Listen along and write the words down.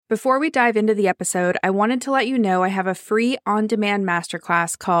Before we dive into the episode, I wanted to let you know I have a free on-demand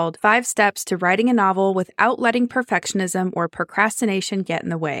masterclass called 5 Steps to Writing a Novel Without Letting Perfectionism or Procrastination Get in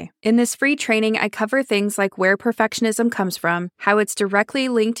the Way. In this free training, I cover things like where perfectionism comes from, how it's directly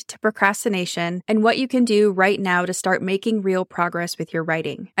linked to procrastination, and what you can do right now to start making real progress with your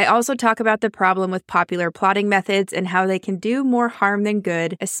writing. I also talk about the problem with popular plotting methods and how they can do more harm than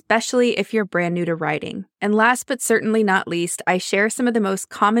good, especially if you're brand new to writing. And last but certainly not least, I share some of the most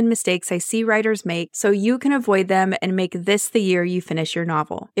common mistakes I see writers make so you can avoid them and make this the year you finish your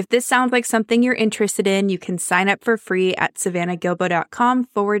novel. If this sounds like something you're interested in, you can sign up for free at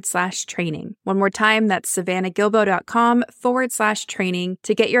savannahgilbo.com/training. One more time, that's savannahgilbo.com/training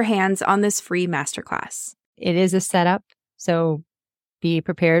to get your hands on this free masterclass. It is a setup, so be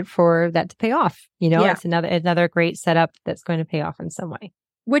prepared for that to pay off. It's another great setup that's going to pay off in some way.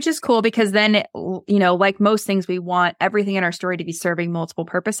 Which is cool because then, like most things, we want everything in our story to be serving multiple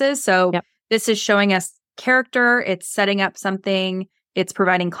purposes. So This is showing us character, it's setting up something, it's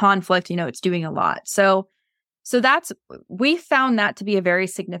providing conflict, it's doing a lot. So we found that to be a very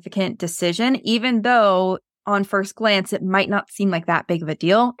significant decision, even though on first glance, it might not seem like that big of a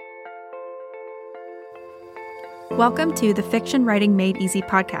deal. Welcome to the Fiction Writing Made Easy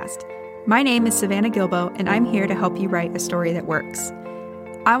podcast. My name is Savannah Gilbo, and I'm here to help you write a story that works.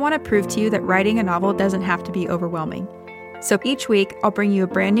 I want to prove to you that writing a novel doesn't have to be overwhelming. So each week, I'll bring you a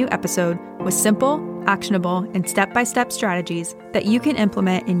brand new episode with simple, actionable, and step-by-step strategies that you can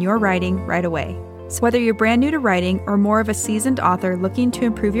implement in your writing right away. So whether you're brand new to writing or more of a seasoned author looking to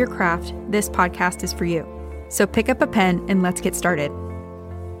improve your craft, this podcast is for you. So pick up a pen and let's get started.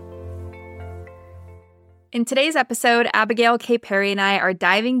 In today's episode, Abigail K. Perry and I are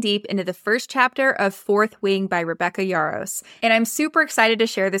diving deep into the first chapter of Fourth Wing by Rebecca Yarros. And I'm super excited to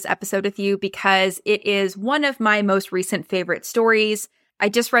share this episode with you because it is one of my most recent favorite stories. I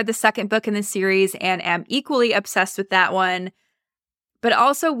just read the second book in the series and am equally obsessed with that one. But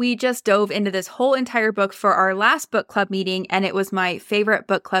also, we just dove into this whole entire book for our last book club meeting, and it was my favorite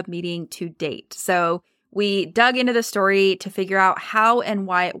book club meeting to date. So we dug into the story to figure out how and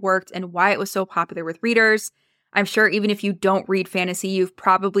why it worked and why it was so popular with readers. I'm sure even if you don't read fantasy, you've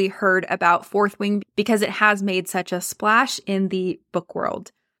probably heard about Fourth Wing because it has made such a splash in the book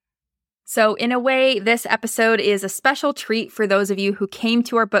world. So in a way, this episode is a special treat for those of you who came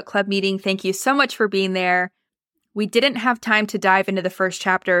to our book club meeting. Thank you so much for being there. We didn't have time to dive into the first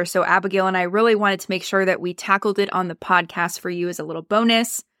chapter, so Abigail and I really wanted to make sure that we tackled it on the podcast for you as a little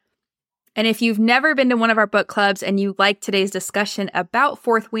bonus. And if you've never been to one of our book clubs and you like today's discussion about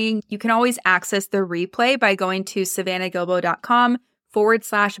Fourth Wing, you can always access the replay by going to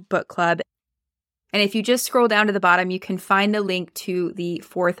savannahgilbo.com/book club. And if you just scroll down to the bottom, you can find the link to the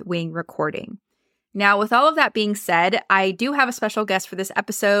Fourth Wing recording. Now, with all of that being said, I do have a special guest for this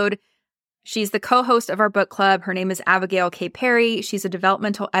episode. She's the co-host of our book club. Her name is Abigail K. Perry. She's a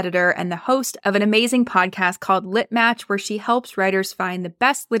developmental editor and the host of an amazing podcast called Lit Match, where she helps writers find the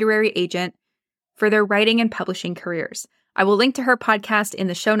best literary agent for their writing and publishing careers. I will link to her podcast in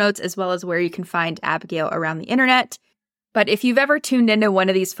the show notes, as well as where you can find Abigail around the internet. But if you've ever tuned into one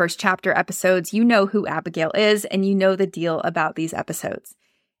of these first chapter episodes, you know who Abigail is, and you know the deal about these episodes.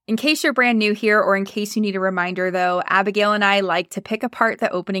 In case you're brand new here, or in case you need a reminder though, Abigail and I like to pick apart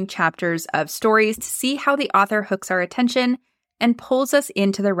the opening chapters of stories to see how the author hooks our attention and pulls us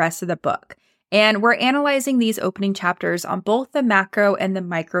into the rest of the book. And we're analyzing these opening chapters on both the macro and the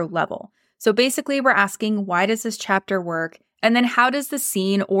micro level. So basically, we're asking, why does this chapter work? And then how does the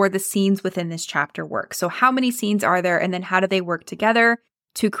scene or the scenes within this chapter work? So how many scenes are there? And then how do they work together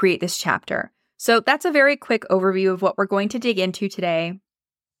to create this chapter? So that's a very quick overview of what we're going to dig into today.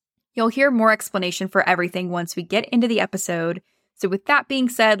 You'll hear more explanation for everything once we get into the episode. So with that being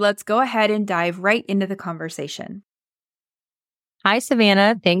said, let's go ahead and dive right into the conversation. Hi,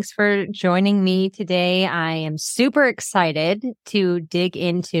 Savannah. Thanks for joining me today. I am super excited to dig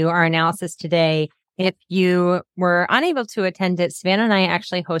into our analysis today. If you were unable to attend it, Savannah and I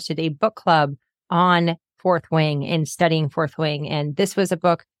actually hosted a book club on Fourth Wing and studying Fourth Wing. And this was a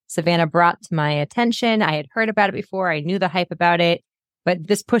book Savannah brought to my attention. I had heard about it before. I knew the hype about it. But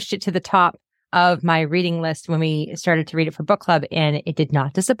this pushed it to the top of my reading list when we started to read it for book club, and it did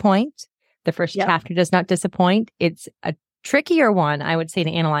not disappoint. The first chapter does not disappoint. It's a trickier one, I would say,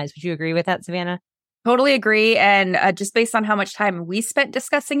 to analyze. Would you agree with that, Savannah? Totally agree. And just based on how much time we spent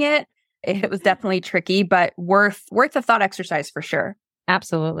discussing it, it was definitely tricky, but worth a thought exercise for sure.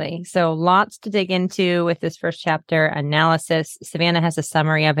 Absolutely. So lots to dig into with this first chapter analysis. Savannah has a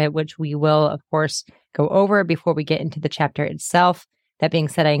summary of it, which we will, of course, go over before we get into the chapter itself. That being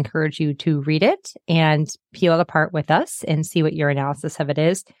said, I encourage you to read it and peel it apart with us and see what your analysis of it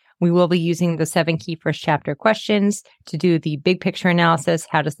is. We will be using the 7 key first chapter questions to do the big picture analysis.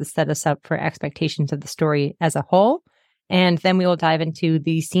 How does this set us up for expectations of the story as a whole? And then we will dive into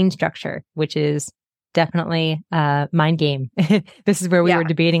the scene structure, which is definitely mind game. This is where we were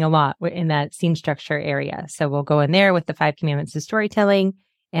debating a lot in that scene structure area. So we'll go in there with the 5 commandments of storytelling,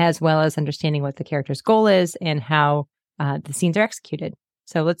 as well as understanding what the character's goal is and how the scenes are executed.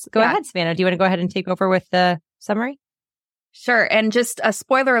 So let's go ahead, Savannah. Do you want to go ahead and take over with the summary? Sure. And just a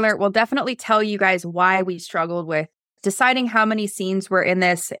spoiler alert, we'll definitely tell you guys why we struggled with deciding how many scenes were in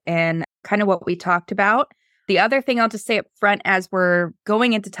this and kind of what we talked about. The other thing I'll just say up front as we're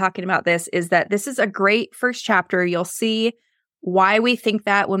going into talking about this is that this is a great first chapter. You'll see why we think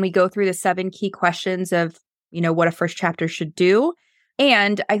that when we go through the 7 key questions of, what a first chapter should do.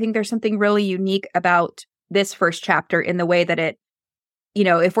 And I think there's something really unique about this first chapter in the way that it,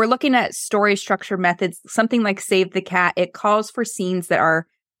 if we're looking at story structure methods, something like Save the Cat, it calls for scenes that are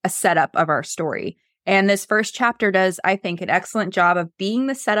a setup of our story. And this first chapter does, I think, an excellent job of being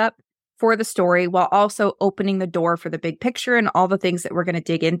the setup for the story while also opening the door for the big picture and all the things that we're going to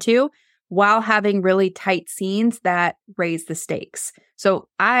dig into while having really tight scenes that raise the stakes. So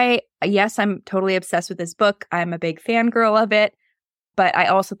I'm totally obsessed with this book. I'm a big fangirl of it, but I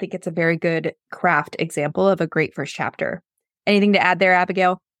also think it's a very good craft example of a great first chapter. Anything to add there,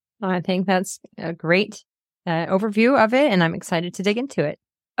 Abigail? I think that's a great overview of it, and I'm excited to dig into it.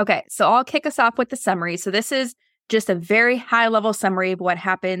 Okay, so I'll kick us off with the summary. So this is just a very high-level summary of what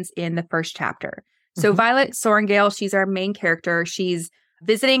happens in the first chapter. So Violet Sorrengail, she's our main character. She's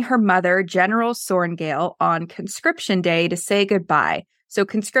visiting her mother, General Sorrengail, on Conscription Day to say goodbye. So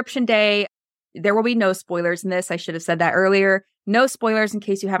Conscription Day, there will be no spoilers in this. I should have said that earlier. No spoilers in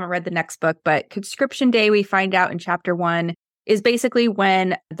case you haven't read the next book. But Conscription Day, we find out in chapter 1, is basically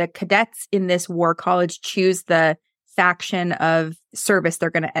when the cadets in this war college choose the faction of service they're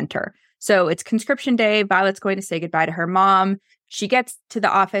going to enter. So it's Conscription Day. Violet's going to say goodbye to her mom. She gets to the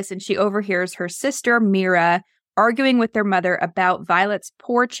office and she overhears her sister, Mira, arguing with their mother about Violet's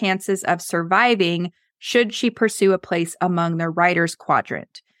poor chances of surviving should she pursue a place among the writers'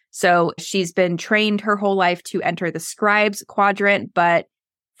 quadrant. So she's been trained her whole life to enter the scribes quadrant, but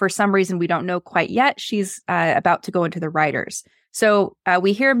for some reason we don't know quite yet, she's about to go into the writers. So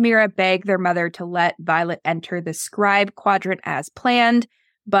we hear Mira beg their mother to let Violet enter the scribe quadrant as planned,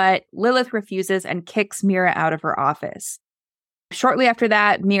 but Lilith refuses and kicks Mira out of her office. Shortly after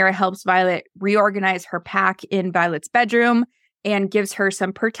that, Mira helps Violet reorganize her pack in Violet's bedroom and gives her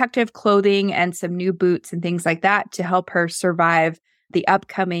some protective clothing and some new boots and things like that to help her survive the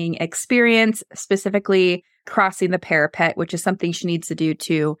upcoming experience, specifically crossing the parapet, which is something she needs to do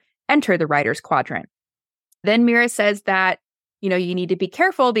to enter the writer's quadrant. Then Mira says that, you need to be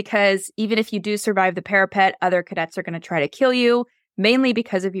careful because even if you do survive the parapet, other cadets are going to try to kill you, mainly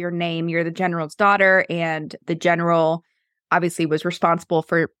because of your name. You're the general's daughter, and the general obviously was responsible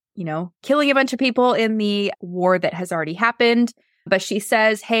for, killing a bunch of people in the war that has already happened. But she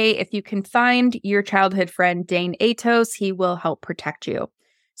says, hey, if you can find your childhood friend, Dane Atos, he will help protect you.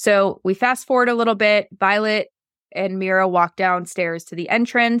 So we fast forward a little bit. Violet and Mira walk downstairs to the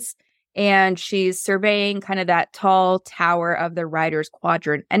entrance, and she's surveying kind of that tall tower of the writer's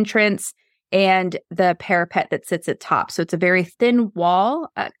quadrant entrance and the parapet that sits at top. So it's a very thin wall,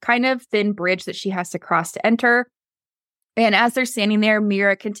 kind of thin bridge that she has to cross to enter. And as they're standing there,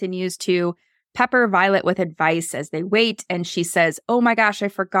 Mira continues to pepper Violet with advice as they wait. And she says, oh my gosh, I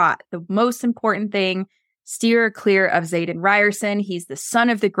forgot. The most important thing, steer clear of Xaden Ryerson. He's the son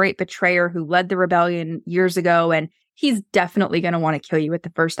of the great betrayer who led the rebellion years ago. And he's definitely going to want to kill you at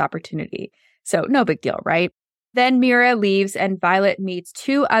the first opportunity. So no big deal, right? Then Mira leaves and Violet meets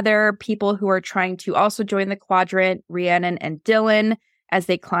 2 other people who are trying to also join the quadrant, Rhiannon and Dylan, as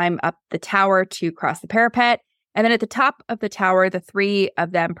they climb up the tower to cross the parapet. And then at the top of the tower, the 3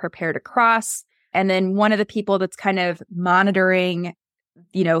 of them prepare to cross. And then one of the people that's kind of monitoring,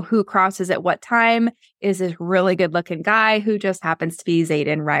 who crosses at what time is this really good looking guy who just happens to be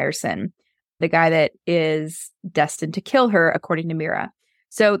Xaden Ryerson, the guy that is destined to kill her, according to Mira.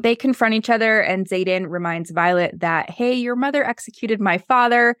 So they confront each other and Xaden reminds Violet that, hey, your mother executed my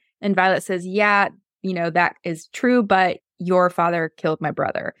father. And Violet says, yeah, that is true, but your father killed my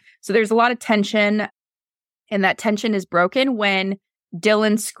brother. So there's a lot of tension. And that tension is broken when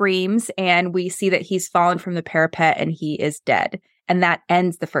Dylan screams and we see that he's fallen from the parapet and he is dead. And that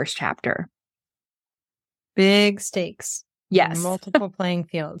ends the first chapter. Big stakes. Yes. Multiple playing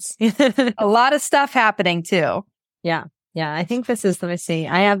fields. A lot of stuff happening too. Yeah. Yeah. I think this is, let me see.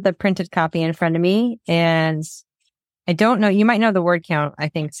 I have the printed copy in front of me and I don't know. You might know the word count, I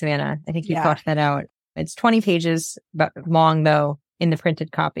think, Savannah. I think you thought that out. It's 20 pages long though. in the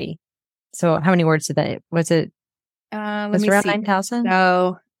printed copy. So how many words did that? Was it Let was me it around see. 9,000?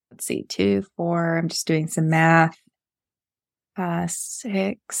 So let's see, 2, 4. I'm just doing some math.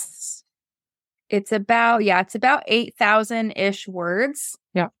 6. It's about 8,000-ish words.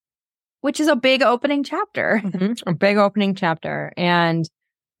 Yeah. Which is a big opening chapter. A big opening chapter. And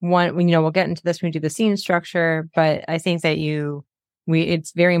we'll get into this when we do the scene structure, but I think that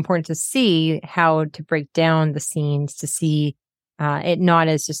it's very important to see how to break down the scenes, to see it not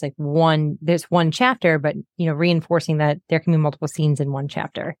as just like there's one chapter, but, reinforcing that there can be multiple scenes in one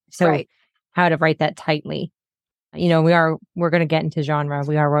chapter. So how to write that tightly. We're going to get into genre.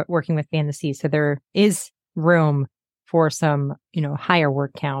 We are working with fantasy. So there is room for some, higher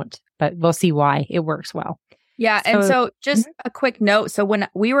word count, but we'll see why it works well. Yeah. And so just a quick note. So when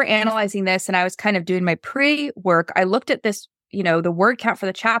we were analyzing this and I was kind of doing my pre-work, I looked at this, the word count for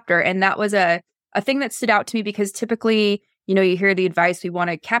the chapter. And that was a thing that stood out to me because typically, you hear the advice, we want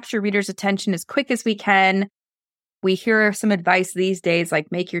to capture readers' attention as quick as we can. We hear some advice these days,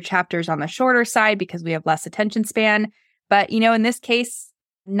 like make your chapters on the shorter side because we have less attention span. But, in this case,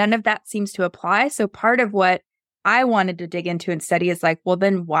 none of that seems to apply. So part of what I wanted to dig into and study is like, well,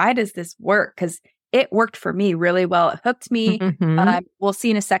 then why does this work? Because it worked for me really well. It hooked me. We'll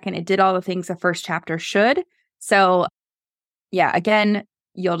see in a second. It did all the things the first chapter should. So yeah, again,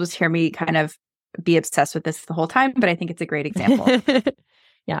 you'll just hear me kind of be obsessed with this the whole time, but I think it's a great example.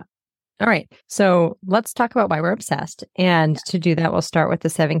 Yeah. All right. So let's talk about why we're obsessed. And to do that, we'll start with the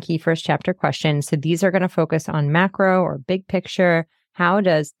 7 key first chapter questions. So these are going to focus on macro or big picture. How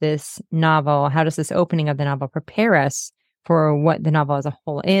does this opening of the novel prepare us for what the novel as a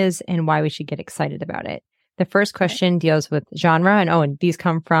whole is and why we should get excited about it? The first question deals with genre. And these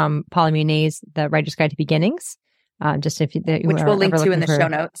come from Paula Muniz, The Writer's Guide to Beginnings. Which we'll link to in the show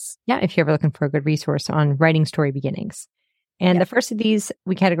notes. Yeah, if you're ever looking for a good resource on writing story beginnings. And the first of these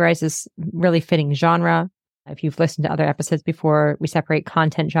we categorize as really fitting genre. If you've listened to other episodes before, we separate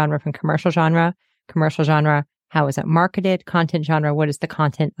content genre from commercial genre. Commercial genre, how is it marketed? Content genre, what is the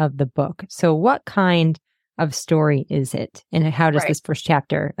content of the book? So what kind of story is it? And how does this first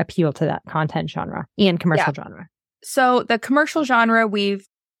chapter appeal to that content genre and commercial genre? So the commercial genre we've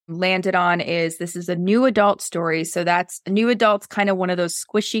landed on is this is a new adult story. So that's new adult's kind of one of those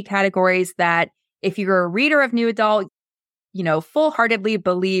squishy categories that if you're a reader of new adult, full-heartedly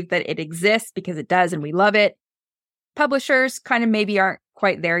believe that it exists because it does and we love it. Publishers kind of maybe aren't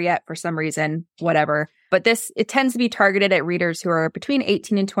quite there yet for some reason, whatever. But it tends to be targeted at readers who are between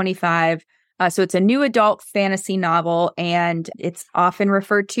 18 and 25. So it's a new adult fantasy novel, and it's often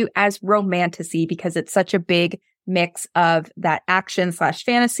referred to as romantasy because it's such a big mix of that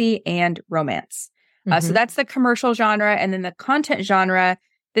action/fantasy and romance. So that's the commercial genre. And then the content genre,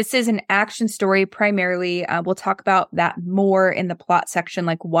 this is an action story primarily. We'll talk about that more in the plot section,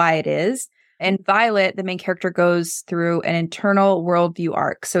 like why it is. And Violet, the main character, goes through an internal worldview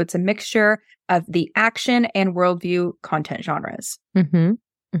arc. So it's a mixture of the action and worldview content genres.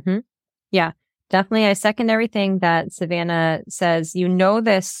 Yeah, definitely. I second everything that Savannah says.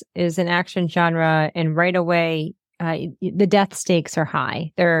 This is an action genre, and right away, the death stakes are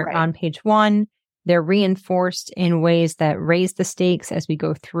high. They're on page 1. They're reinforced in ways that raise the stakes as we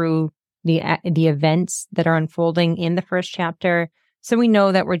go through the events that are unfolding in the first chapter. So we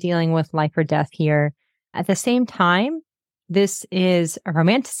know that we're dealing with life or death here. At the same time, this is a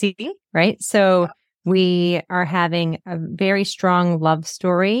romantasy, right? So we are having a very strong love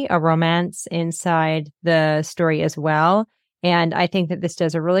story, a romance inside the story as well. And I think that this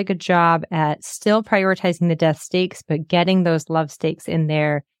does a really good job at still prioritizing the death stakes, but getting those love stakes in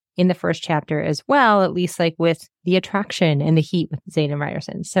there in the first chapter as well, at least like with the attraction and the heat with Zane and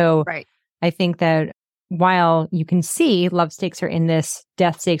Ryerson. So I think that while you can see love stakes are in this,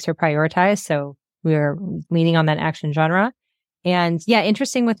 death stakes are prioritized. So we're leaning on that action genre. And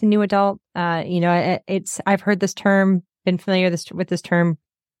interesting with the new adult, I've heard this term, been familiar with this term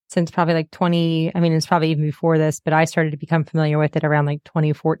since probably like it's probably even before this, but I started to become familiar with it around like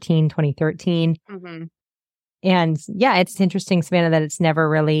 2014, 2013. And it's interesting, Savannah, that it's never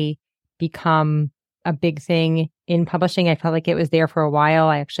really become a big thing in publishing. I felt like it was there for a while.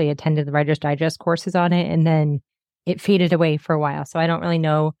 I actually attended the Writer's Digest courses on it, and then it faded away for a while. So I don't really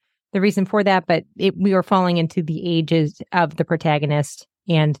know the reason for that, but we were falling into the ages of the protagonist,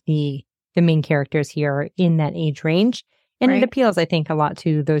 and the main characters here are in that age range. And it appeals, I think, a lot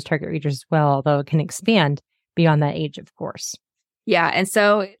to those target readers as well, although it can expand beyond that age, of course. Yeah. And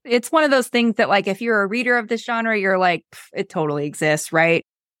so it's one of those things that, like, if you're a reader of this genre, you're like, it totally exists, right?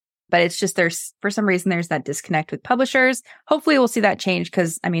 But it's just for some reason, there's that disconnect with publishers. Hopefully we'll see that change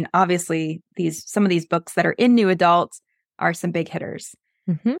because, obviously, some of these books that are in new adults are some big hitters.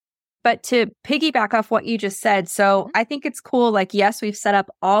 Mm-hmm. But to piggyback off what you just said, so I think it's cool. Like, yes, we've set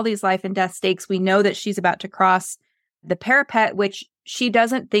up all these life and death stakes. We know that she's about to cross the parapet, which she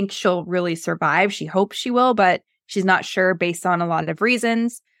doesn't think she'll really survive. She hopes she will, but she's not sure based on a lot of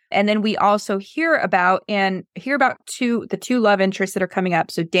reasons. And then we also hear about the two love interests that are coming up.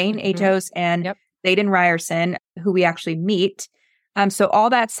 So Dane Atos and Théoden Ryerson, who we actually meet. So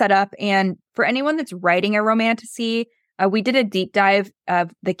all that's set up. And for anyone that's writing a romantasy, we did a deep dive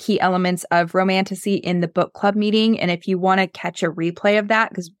of the key elements of romantasy in the book club meeting. And if you want to catch a replay of that,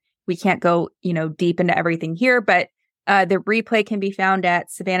 because we can't go, deep into everything here, but the replay can be found at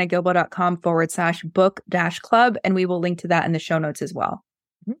savannahgilbo.com/book-club. And we will link to that in the show notes as well.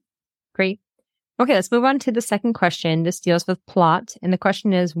 Great. Okay, let's move on to the second question. This deals with plot. And the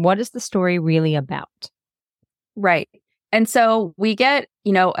question is, what is the story really about? Right. And so we get,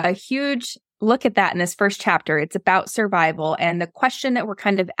 a huge look at that in this first chapter. It's about survival. And the question that we're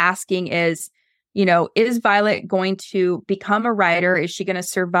kind of asking is, is Violet going to become a writer? Is she going to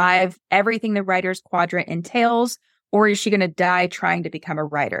survive everything the writer's quadrant entails? Or is she going to die trying to become a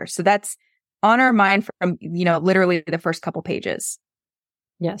writer? So that's on our mind from, literally the first couple pages.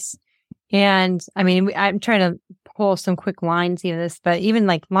 Yes. And I mean, I'm trying to pull some quick lines of this, but even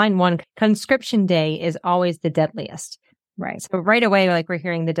like line 1, conscription day is always the deadliest. Right. So right away, like we're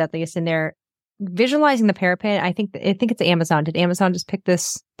hearing the deadliest in there. Visualizing the parapet, I think it's Amazon. Did Amazon just pick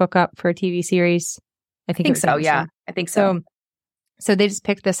this book up for a TV series? I think so. Amazon. Yeah, I think so. So they just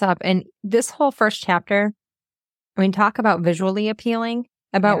picked this up, and this whole first chapter, I mean, talk about visually appealing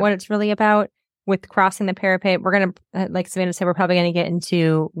about what it's really about. With crossing the parapet, we're going to, like Savannah said, we're probably going to get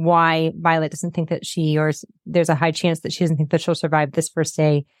into why Violet doesn't think that there's a high chance that she doesn't think that she'll survive this first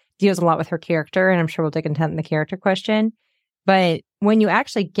day. Deals a lot with her character, and I'm sure we'll dig into that in the character question. But when you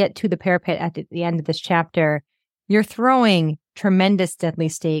actually get to the parapet at the end of this chapter, you're throwing tremendous deadly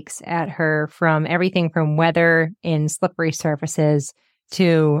stakes at her, from everything from weather in slippery surfaces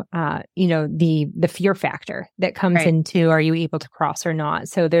to, the fear factor that comes into, are you able to cross or not?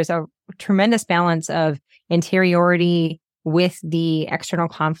 So there's a tremendous balance of interiority with the external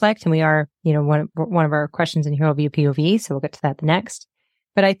conflict. And we are, one of our questions in Hero View POV. So we'll get to that next.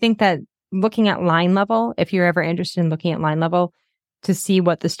 But I think that looking at line level, if you're ever interested in looking at line level to see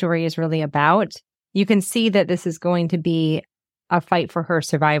what the story is really about, you can see that this is going to be a fight for her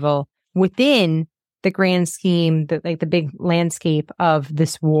survival within the grand scheme, the big landscape of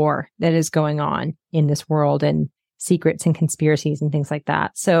this war that is going on in this world, and secrets and conspiracies and things like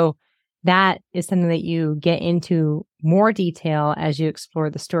that. So that is something that you get into more detail as you explore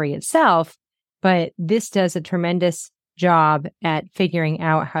the story itself. But this does a tremendous job at figuring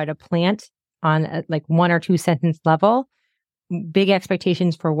out how to plant on a 1 or 2 sentence level big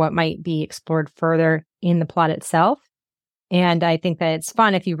expectations for what might be explored further in the plot itself. And I think that it's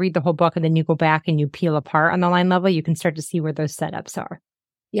fun if you read the whole book and then you go back and you peel apart on the line level, you can start to see where those setups are.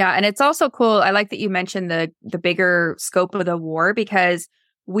 Yeah. And it's also cool. I like that you mentioned the bigger scope of the war, because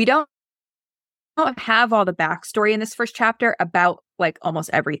we don't have all the backstory in this first chapter about almost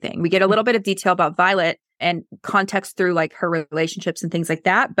everything. We get a little bit of detail about Violet and context through her relationships and things like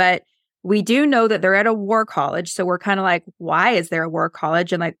that. But we do know that they're at a war college. So we're kind of why is there a war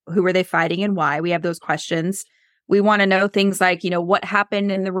college? And who are they fighting and why? We have those questions. We want to know things like, what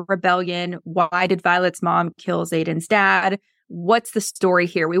happened in the rebellion? Why did Violet's mom kill Xaden's dad? What's the story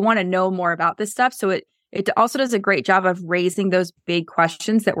here? We want to know more about this stuff. So it also does a great job of raising those big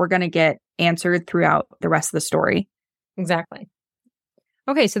questions that we're going to get answered throughout the rest of the story. Exactly.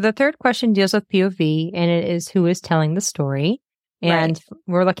 Okay, so the third question deals with POV, and it is who is telling the story. And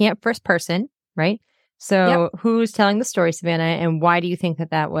we're looking at first person, right? So who's telling the story, Savannah, and why do you think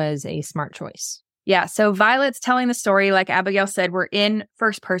that was a smart choice? Yeah, so Violet's telling the story. Like Abigail said, we're in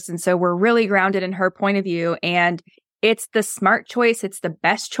first person, so we're really grounded in her point of view. And it's the smart choice. It's the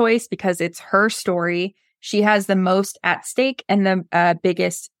best choice because it's her story. She has the most at stake and the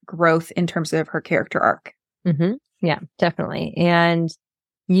biggest growth in terms of her character arc. Mm-hmm. Yeah, definitely. And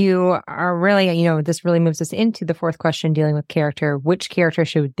you are really, this really moves us into the fourth question dealing with character. Which character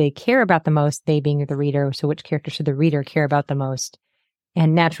should they care about the most? They being the reader. So which character should the reader care about the most?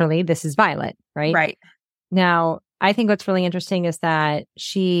 And naturally, this is Violet, right? Right. Now, I think what's really interesting is that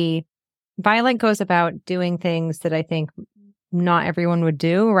Violet goes about doing things that I think not everyone would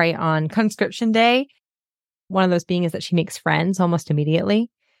do, right? On conscription day. One of those being is that she makes friends almost immediately.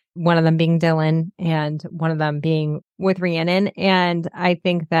 One of them being Dylan and one of them being with Rhiannon. And I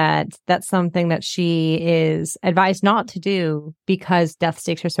think that that's something that she is advised not to do because death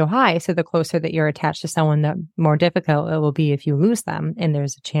stakes are so high. So the closer that you're attached to someone, the more difficult it will be if you lose them. And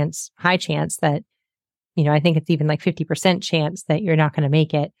there's a high chance that I think it's even like 50% chance that you're not going to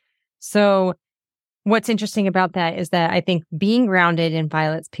make it. So what's interesting about that is that I think being grounded in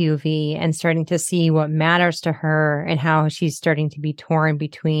Violet's POV and starting to see what matters to her and how she's starting to be torn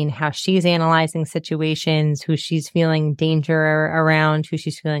between how she's analyzing situations, who she's feeling danger around, who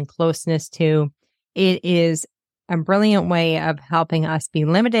she's feeling closeness to, it is a brilliant way of helping us be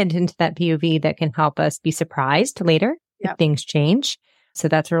limited into that POV that can help us be surprised later if things change. So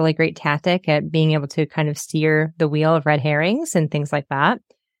that's a really great tactic at being able to kind of steer the wheel of red herrings and things like that.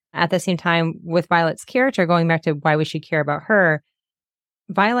 At the same time, with Violet's character, going back to why we should care about her,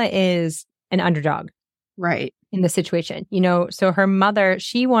 Violet is an underdog. Right. In the situation. So her mother,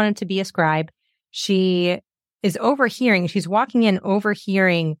 she wanted to be a scribe. She is overhearing, she's walking in,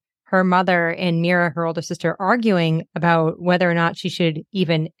 overhearing her mother and Mira, her older sister, arguing about whether or not she should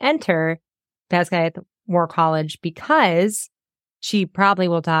even enter Basgaiath War College because she probably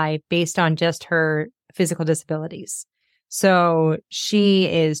will die based on just her physical disabilities. So she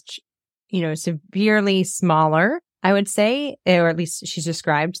is, severely smaller, I would say, or at least she's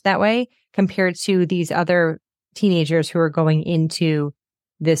described that way, compared to these other teenagers who are going into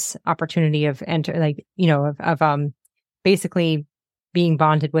this opportunity of basically being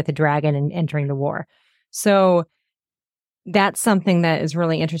bonded with a dragon and entering the war. So that's something that is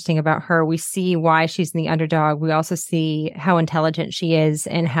really interesting about her. We see why she's the underdog. We also see how intelligent she is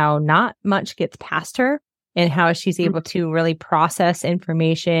and how not much gets past her, and how she's able to really process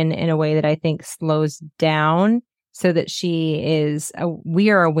information in a way that I think slows down so that we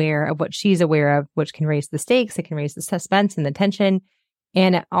are aware of what she's aware of, which can raise the stakes. It can raise the suspense and the tension.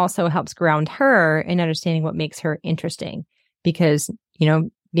 And it also helps ground her in understanding what makes her interesting, because,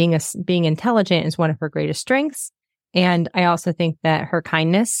 being intelligent is one of her greatest strengths. And I also think that her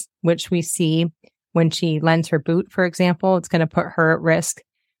kindness, which we see when she lends her boot, for example, it's going to put her at risk,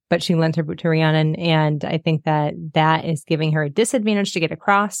 but she lends her boot to Rhiannon. And I think that is giving her a disadvantage to get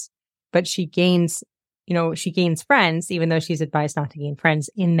across, but she gains friends, even though she's advised not to gain friends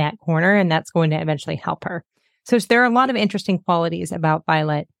in that corner. And that's going to eventually help her. So there are a lot of interesting qualities about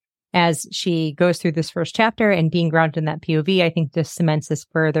Violet as she goes through this first chapter, and being grounded in that POV, I think just cements us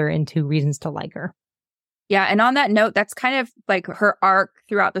further into reasons to like her. Yeah. And on that note, that's kind of like her arc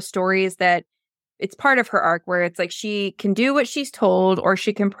throughout the story, is that it's part of her arc where it's like she can do what she's told, or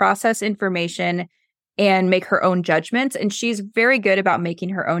she can process information and make her own judgments. And she's very good about making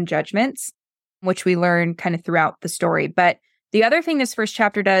her own judgments, which we learn kind of throughout the story. But the other thing this first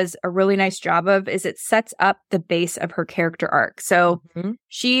chapter does a really nice job of is it sets up the base of her character arc. So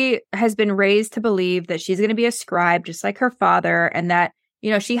she has been raised to believe that she's going to be a scribe just like her father, and that,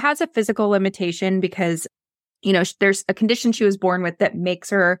 she has a physical limitation because, there's a condition she was born with that makes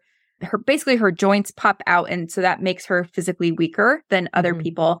her joints pop out. And so that makes her physically weaker than other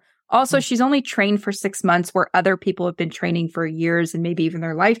people. Also, she's only trained for 6 months where other people have been training for years and maybe even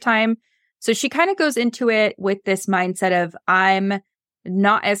their lifetime. So she kind of goes into it with this mindset of, I'm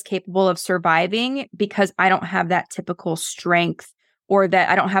not as capable of surviving because I don't have that typical strength, or that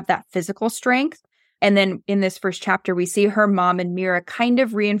I don't have that physical strength. And then in this first chapter, we see her mom and Mira kind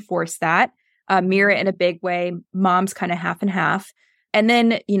of reinforce that. Mira in a big way, mom's kind of half and half. And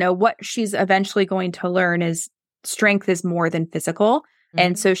then, what she's eventually going to learn is strength is more than physical.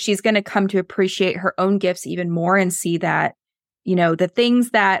 And so she's going to come to appreciate her own gifts even more and see that, the things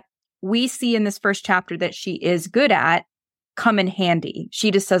that we see in this first chapter that she is good at come in handy.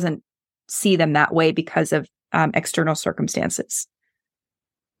 She just doesn't see them that way because of external circumstances.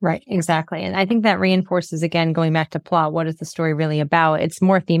 Right, exactly. And I think that reinforces, again, going back to plot, what is the story really about? It's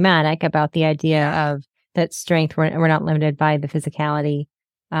more thematic about the idea of that strength, we're not limited by the physicality,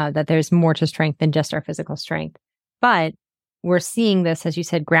 that there's more to strength than just our physical strength. But we're seeing this, as you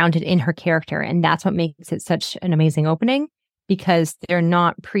said, grounded in her character. And that's what makes it such an amazing opening, because they're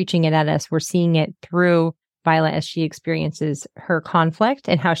not preaching it at us. We're seeing it through Violet as she experiences her conflict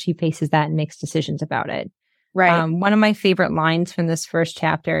and how she faces that and makes decisions about it. Right. One of my favorite lines from this first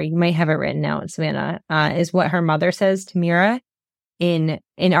chapter, you might have it written out, Savannah, is what her mother says to Mira in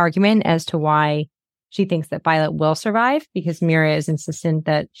argument as to why she thinks that Violet will survive, because Mira is insistent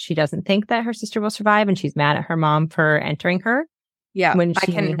that she doesn't think that her sister will survive, and she's mad at her mom for entering her. Yeah,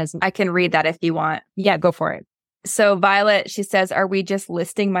 I can read that if you want. Yeah, go for it. So Violet, she says, "Are we just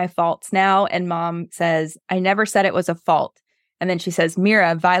listing my faults now?" And mom says, "I never said it was a fault." And then she says,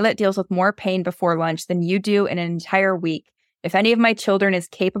 "Mira, Violet deals with more pain before lunch than you do in an entire week. If any of my children is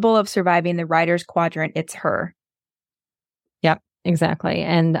capable of surviving the Rider's Quadrant, it's her." Yep, exactly.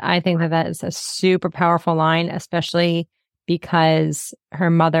 And I think that is a super powerful line, especially because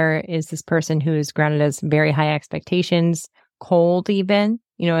her mother is this person who is grounded as very high expectations, cold even,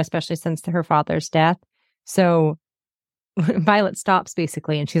 especially since her father's death. So Violet stops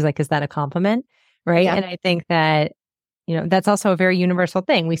basically, and she's like, is that a compliment? Right. Yeah. And I think that, that's also a very universal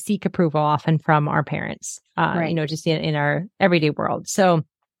thing. We seek approval often from our parents, Right. just in our everyday world. So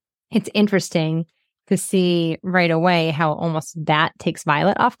it's interesting to see right away how almost that takes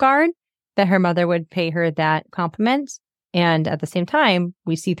Violet off guard, that her mother would pay her that compliment. And at the same time,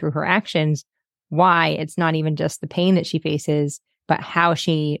 we see through her actions why it's not even just the pain that she faces, but how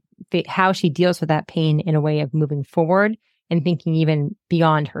she deals with that pain in a way of moving forward and thinking even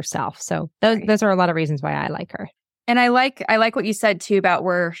beyond herself. So those are a lot of reasons why I like her. And I like what you said too about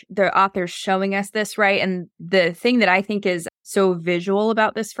where the author's showing us this, right? And the thing that I think is so visual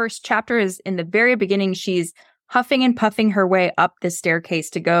about this first chapter is in the very beginning, she's huffing and puffing her way up the staircase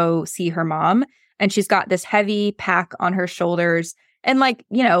to go see her mom. And she's got this heavy pack on her shoulders. And like,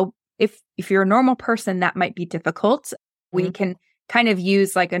 if you're a normal person, that might be difficult. Mm-hmm. We can kind of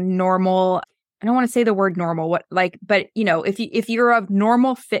use like a normal, I don't want to say the word normal, but if you're of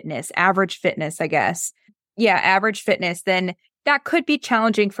normal fitness, average fitness, I guess. Yeah, average fitness, then that could be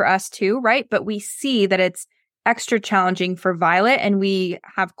challenging for us too, right? But we see that it's extra challenging for Violet, and we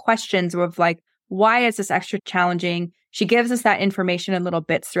have questions of like, why is this extra challenging? She gives us that information in little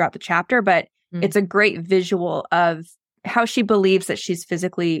bits throughout the chapter, but it's a great visual of how she believes that she's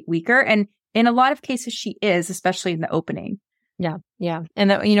physically weaker. And in a lot of cases, she is, especially in the opening. Yeah. Yeah. And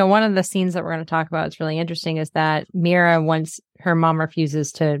one of the scenes that we're going to talk about is really interesting is that Mira, once her mom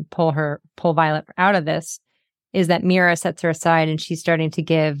refuses to pull Violet out of this, is that Mira sets her aside and she's starting to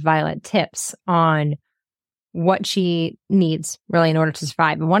give Violet tips on what she needs really in order to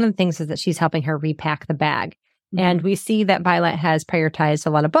survive. And one of the things is that she's helping her repack the bag. Mm-hmm. And we see that Violet has prioritized a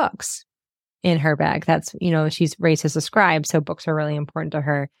lot of books in her bag. That's, she's raised as a scribe, so books are really important to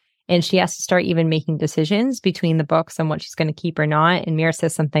her. And she has to start even making decisions between the books and what she's going to keep or not. And Mira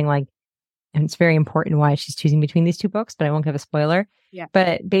says something like, and it's very important why she's choosing between these two books, but I won't give a spoiler. Yeah.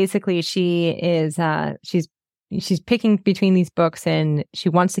 But basically she is, she's picking between these books and she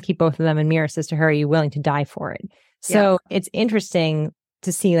wants to keep both of them. And Mira says to her, are you willing to die for it? So It's interesting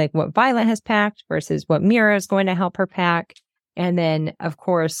to see like what Violet has packed versus what Mira is going to help her pack. And then of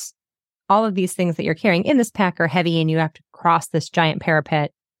course, all of these things that you're carrying in this pack are heavy and you have to cross this giant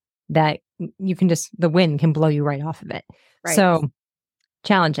parapet that you can the wind can blow you right off of it. Right. So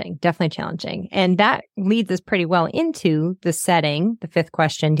challenging, definitely challenging. And that leads us pretty well into the setting, the fifth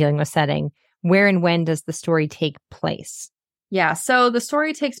question dealing with setting. Where and when does the story take place? Yeah, so the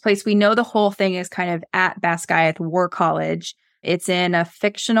story takes place, we know the whole thing is kind of at Basgiath War College. It's in a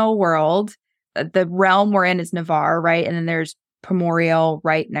fictional world. The realm we're in is Navarre, right? And then there's Primorial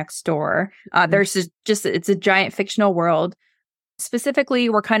right next door. There's it's a giant fictional world. Specifically,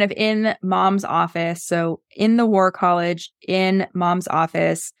 we're kind of in Mom's office. So in the War College, in Mom's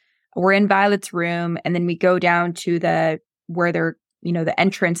office, we're in Violet's room, and then we go down to the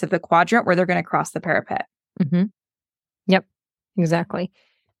entrance of the quadrant where they're going to cross the parapet. Mm-hmm. Yep, exactly.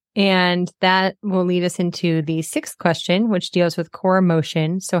 And that will lead us into the sixth question, which deals with core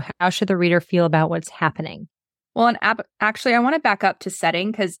emotion. So how should the reader feel about what's happening? Well, and actually, I want to back up to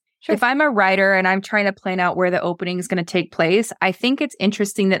setting because if I'm a writer and I'm trying to plan out where the opening is going to take place, I think it's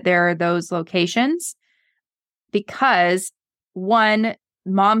interesting that there are those locations because one,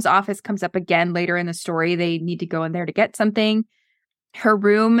 Mom's office comes up again later in the story. They need to go in there to get something. Her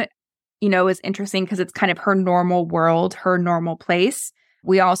room, is interesting because it's kind of her normal world, her normal place.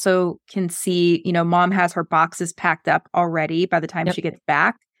 We also can see, Mom has her boxes packed up already by the time she gets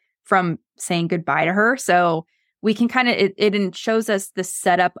back from saying goodbye to her. So we can kind of, it shows us the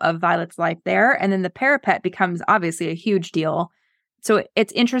setup of Violet's life there. And then the parapet becomes obviously a huge deal. So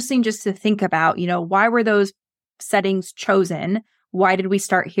it's interesting just to think about, why were those settings chosen? Why did we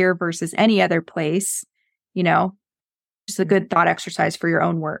start here versus any other place? Just a good thought exercise for your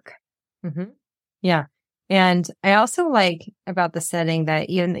own work. Mm-hmm. Yeah. And I also like about the setting that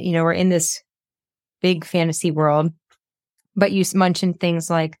even, we're in this big fantasy world, but you mentioned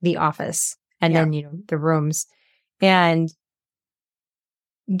things like the office and then, the rooms. And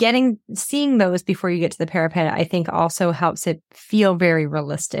seeing those before you get to the parapet, I think also helps it feel very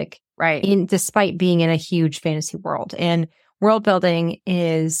realistic, right? Despite being in a huge fantasy world. And world building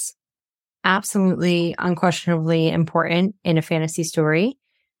is absolutely, unquestionably important in a fantasy story.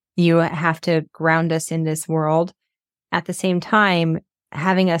 You have to ground us in this world. At the same time,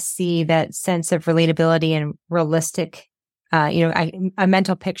 having us see that sense of relatability and realistic, a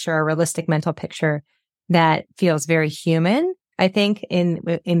mental picture, a realistic mental picture that feels very human. I think in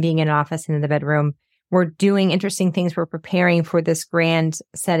being in an office and in the bedroom, we're doing interesting things. We're preparing for this grand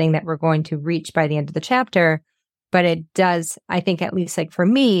setting that we're going to reach by the end of the chapter. But it does, I think, at least like for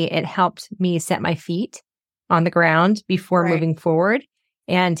me, it helped me set my feet on the ground before Right. moving forward.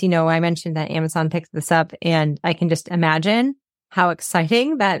 And, I mentioned that Amazon picked this up, and I can just imagine how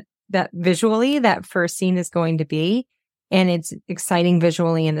exciting that visually that first scene is going to be. And it's exciting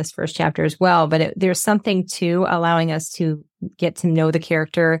visually in this first chapter as well. But there's something to allowing us to get to know the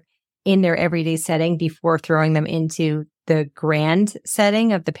character in their everyday setting before throwing them into the grand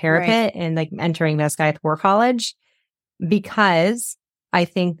setting of the parapet and like entering Mescaeth War College, because I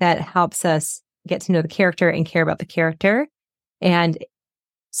think that helps us get to know the character and care about the character. And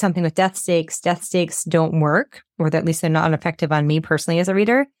something with death stakes don't work, or at least they're not effective on me personally as a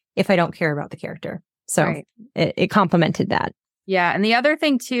reader, if I don't care about the character. So it complemented that. Yeah. And the other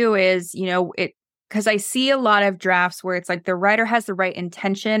thing too is, because I see a lot of drafts where it's like the writer has the right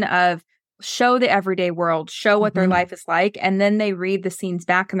intention of show the everyday world, show what their life is like. And then they read the scenes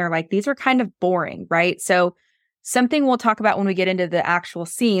back and they're like, these are kind of boring, right? So something we'll talk about when we get into the actual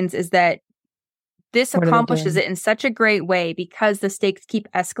scenes is that this accomplishes it in such a great way because the stakes keep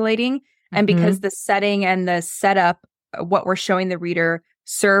escalating and because the setting and the setup, what we're showing the reader,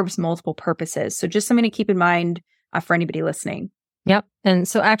 serves multiple purposes. So just something to keep in mind for anybody listening. Yep. And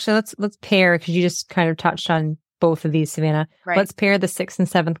so actually let's pair, because you just kind of touched on both of these, Savannah. Right. Let's pair the 6th and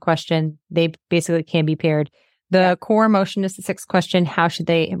 7th question. They basically can be paired. The core emotion is the 6th question. How should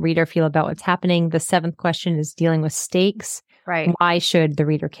the reader feel about what's happening? The 7th question is dealing with stakes. Right. Why should the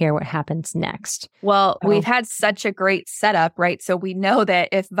reader care what happens next? Well, we've had such a great setup, right? So we know that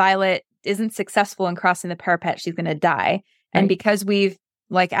if Violet isn't successful in crossing the parapet, she's going to die. And because we've,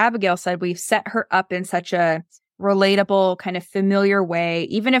 like Abigail said, we've set her up in such a relatable, kind of familiar way,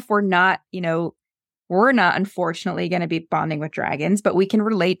 even if we're not unfortunately going to be bonding with dragons, but we can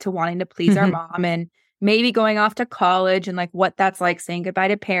relate to wanting to please our mom and maybe going off to college and like what that's like, saying goodbye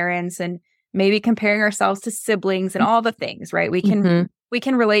to parents and maybe comparing ourselves to siblings and all the things, right? We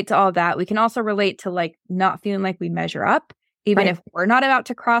can relate to all that. We can also relate to like not feeling like we measure up, even if we're not about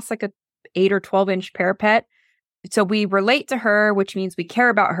to cross like a 8 or 12-inch parapet. So we relate to her, which means we care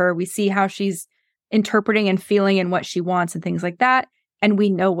about her. We see how she's interpreting and feeling and what she wants and things like that. And we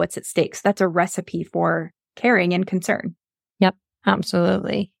know what's at stake. So that's a recipe for caring and concern. Yep,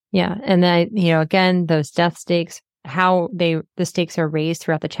 absolutely. Yeah. And then, again, those death stakes, how the stakes are raised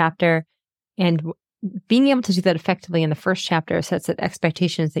throughout the chapter, and being able to do that effectively in the first chapter sets the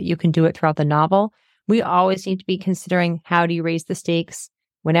expectations that you can do it throughout the novel. We always need to be considering, how do you raise the stakes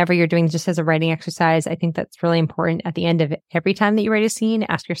whenever you're doing just as a writing exercise. I think that's really important. At the end of every time that you write a scene,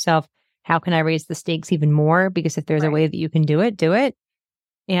 ask yourself, how can I raise the stakes even more? Because if there's a way that you can do it, do it.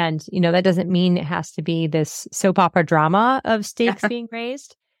 And, that doesn't mean it has to be this soap opera drama of stakes being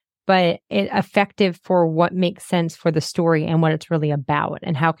raised, but effective for what makes sense for the story and what it's really about.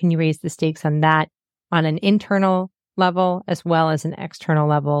 And how can you raise the stakes on that on an internal level as well as an external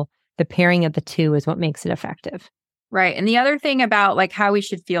level? The pairing of the two is what makes it effective. Right. And the other thing about like how we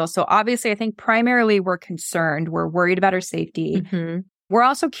should feel. So obviously, I think primarily we're concerned. We're worried about her safety. We're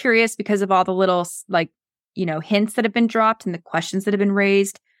also curious because of all the little hints that have been dropped and the questions that have been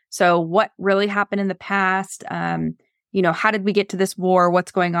raised. So what really happened in the past? How did we get to this war?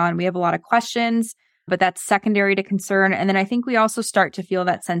 What's going on? We have a lot of questions, but that's secondary to concern. And then I think we also start to feel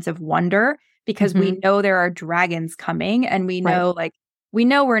that sense of wonder because we know there are dragons coming and we know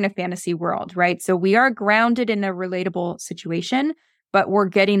we're in a fantasy world, right? So we are grounded in a relatable situation, but we're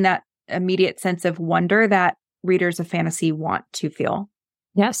getting that immediate sense of wonder that readers of fantasy want to feel.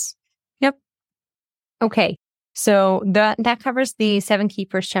 Yes. Yep. Okay. So that covers the 7 key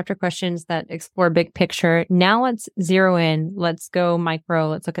first chapter questions that explore big picture. Now let's zero in. Let's go micro.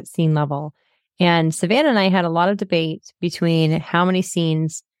 Let's look at scene level. And Savannah and I had a lot of debate between how many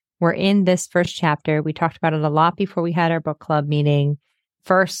scenes were in this first chapter. We talked about it a lot before we had our book club meeting.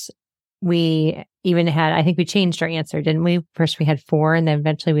 First, we even had, I think we changed our answer, didn't we? First we had 4 and then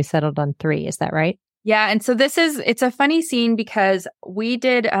eventually we settled on 3. Is that right? Yeah. And so it's a funny scene because we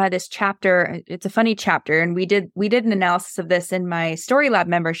did this chapter. It's a funny chapter. And we did an analysis of this in my Story Lab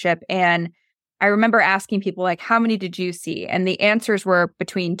membership. And I remember asking people like, how many did you see? And the answers were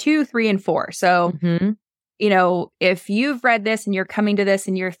between 2, 3, and 4. So, if you've read this and you're coming to this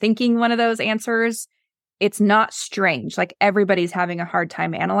and you're thinking one of those answers, it's not strange. Like everybody's having a hard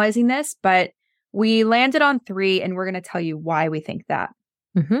time analyzing this, but we landed on 3 and we're going to tell you why we think that.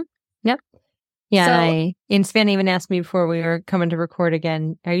 Yep. Yeah, and Savannah even asked me before we were coming to record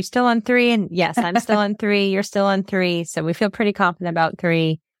again, are you still on 3? And yes, I'm still on 3. You're still on 3. So we feel pretty confident about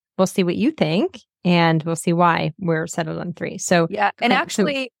 3. We'll see what you think and we'll see why we're settled on 3. So yeah, and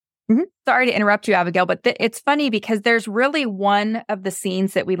actually, sorry to interrupt you, Abigail, but it's funny because there's really one of the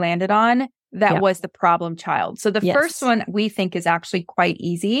scenes that we landed on that was the problem child. So the first one we think is actually quite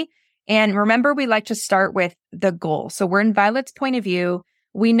easy. And remember, we like to start with the goal. So we're in Violet's point of view.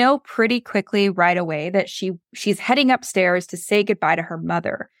 We know pretty quickly right away that she's heading upstairs to say goodbye to her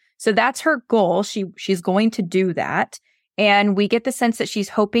mother. So that's her goal. She's going to do that. And we get the sense that she's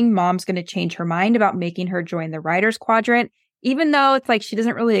hoping mom's going to change her mind about making her join the writer's quadrant, even though it's like she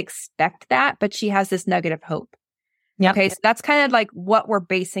doesn't really expect that, but she has this nugget of hope. Yep. Okay, so that's kind of like what we're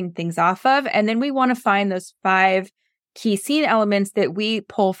basing things off of. And then we want to find those 5 key scene elements that we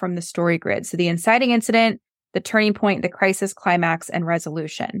pull from the story grid. So the inciting incident, the turning point, the crisis, climax, and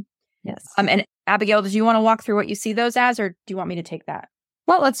resolution. Yes. And Abigail, did you want to walk through what you see those as, or do you want me to take that?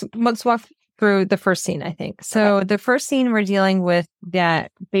 Well, let's walk through the first scene, I think. So The first scene we're dealing with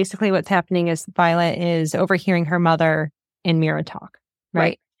that basically what's happening is Violet is overhearing her mother and Mira talk,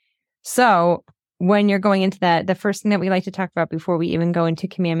 right? So when you're going into that, the first thing that we like to talk about before we even go into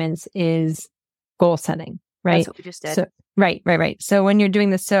commandments is goal setting, right? That's what we just did. So, right. So when you're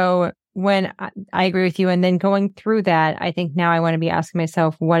doing this, so when I agree with you, and then going through that, I think now I want to be asking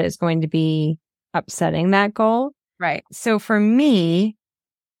myself what is going to be upsetting that goal. Right. So for me,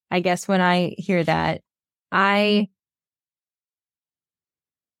 I guess when I hear that, I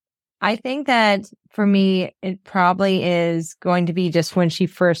think that for me, it probably is going to be just when she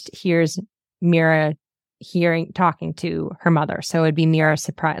first hears Mira talking to her mother. So it'd be Mira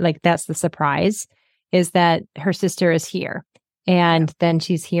surprise. Like that's the surprise, is that her sister is here. And then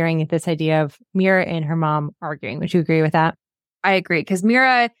she's hearing this idea of Mira and her mom arguing. Would you agree with that? I agree. Because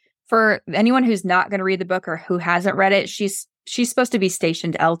Mira, for anyone who's not going to read the book or who hasn't read it, she's supposed to be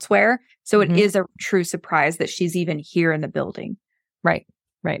stationed elsewhere. So it is a true surprise that she's even here in the building. Right.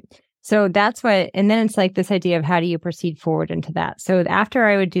 So that's and then it's like this idea of how do you proceed forward into that? So after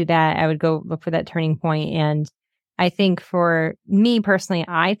I would do that, I would go look for that turning point. And I think for me personally,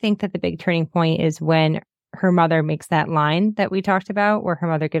 I think that the big turning point is when her mother makes that line that we talked about, where her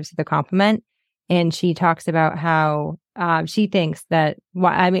mother gives her the compliment. And she talks about how she thinks that,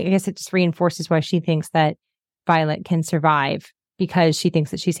 I guess it just reinforces why she thinks that Violet can survive, because she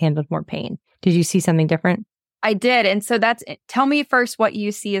thinks that she's handled more pain. Did you see something different? I did. And so tell me first what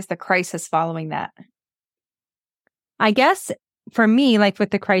you see as the crisis following that. I guess for me, like with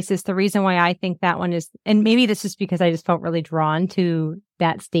the crisis, the reason why I think that one is, and maybe this is because I just felt really drawn to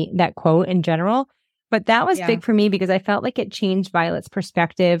that quote in general, but that was big for me because I felt like it changed Violet's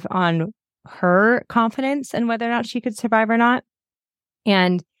perspective on her confidence and whether or not she could survive or not.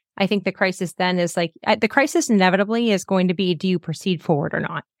 And I think the crisis then is like, the crisis inevitably is going to be, do you proceed forward or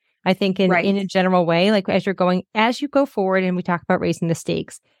not? I think in a general way, like as you go forward, and we talk about raising the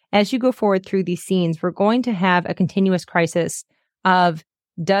stakes, as you go forward through these scenes, we're going to have a continuous crisis of,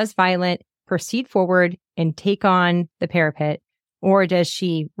 does Violet proceed forward and take on the parapet, or does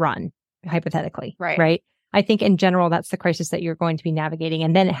she run, hypothetically? Right. I think in general, that's the crisis that you're going to be navigating.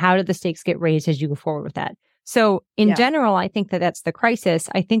 And then how do the stakes get raised as you go forward with that? So in general, I think that that's the crisis.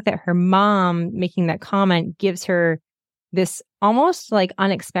 I think that her mom making that comment gives her this almost like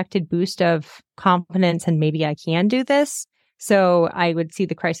unexpected boost of confidence, and maybe I can do this. So I would see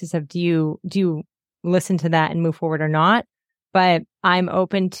the crisis of, do you listen to that and move forward or not? But I'm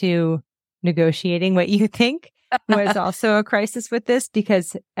open to negotiating what you think was also a crisis with this,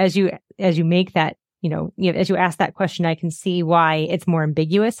 because as you make that, as you ask that question, I can see why it's more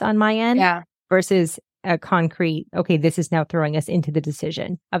ambiguous on my end versus a concrete, okay, this is now throwing us into the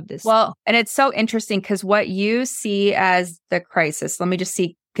decision of this. Well, and it's so interesting because what you see as the crisis, let me just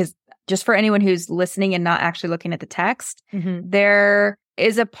see, because just for anyone who's listening and not actually looking at the text, there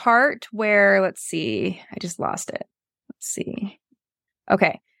is a part where, let's see, I just lost it. Let's see.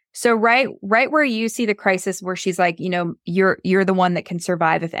 Okay. So right where you see the crisis where she's like, you're the one that can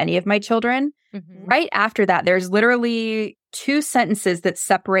survive if any of my children. Right after that, there's literally 2 sentences that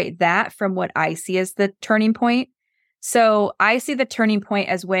separate that from what I see as the turning point. So I see the turning point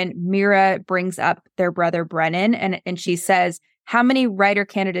as when Mira brings up their brother Brennan, and she says, how many writer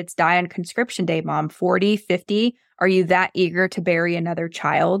candidates die on conscription day, Mom? 40, 50? Are you that eager to bury another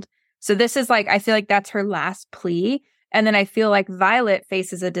child? So this is like, I feel like that's her last plea. And then I feel like Violet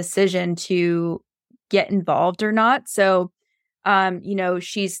faces a decision to get involved or not. So,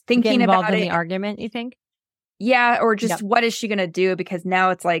 she's thinking about in the argument, you think? Yeah. Or just what is she going to do? Because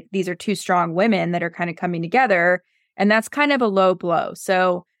now it's like, these are 2 strong women that are kind of coming together. And that's kind of a low blow.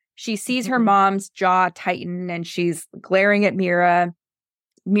 So she sees her mom's jaw tighten and she's glaring at Mira.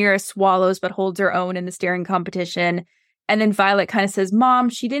 Mira swallows, but holds her own in the staring competition. And then Violet kind of says, Mom,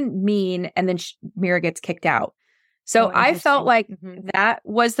 she didn't mean. And then Mira gets kicked out. So I felt like that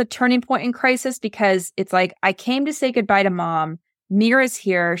was the turning point in crisis, because it's like, I came to say goodbye to Mom. Mira's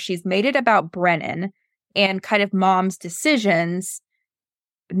here. She's made it about Brennan and kind of Mom's decisions.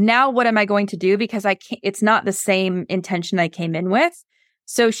 now what am I going to do? Because I can't, it's not the same intention I came in with.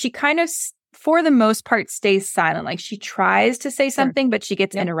 So she kind of, for the most part, stays silent. Like she tries to say something, but she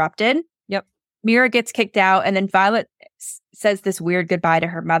gets interrupted. Yep. Mira gets kicked out. And then Violet says this weird goodbye to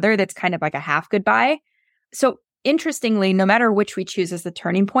her mother that's kind of like a half goodbye. So interestingly, no matter which we choose as the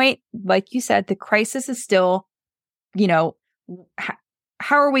turning point, like you said, the crisis is still, you know,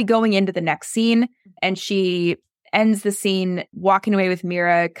 how are we going into the next scene? And she ends the scene walking away with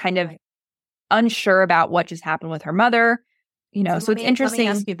Mira, kind of unsure about what just happened with her mother. You know, so it's interesting.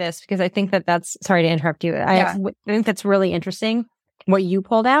 Let me ask you this, because I think that's, sorry to interrupt you. I think that's really interesting what you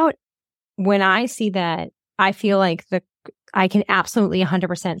pulled out. When I see that, I feel like I can absolutely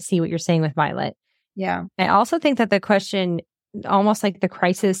 100% see what you're saying with Violet. Yeah. I also think that the question, almost like the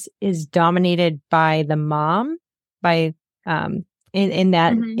crisis, is dominated by the mom, by in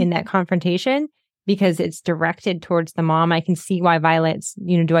that confrontation, because it's directed towards the mom. I can see why Violet's,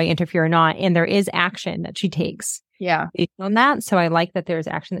 do I interfere or not? And there is action that she takes. Yeah. Based on that. So I like that there's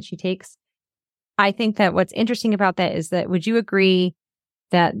action that she takes. I think that what's interesting about that is that, would you agree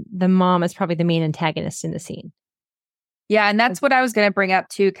that the mom is probably the main antagonist in the scene? Yeah. And that's what I was going to bring up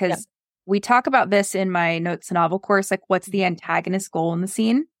too, because we talk about this in my notes and novel course, like what's the antagonist goal in the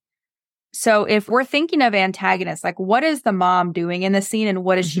scene? So if we're thinking of antagonists, like what is the mom doing in the scene and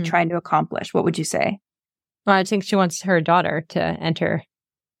what is she trying to accomplish? What would you say? Well, I think she wants her daughter to enter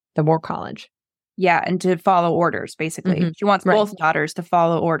the war college. Yeah. And to follow orders, basically. She wants both daughters to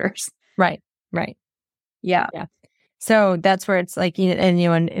follow orders. Right. Yeah. So that's where it's like,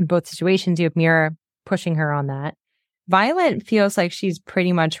 in both situations, you have Mira pushing her on that. Violet feels like she's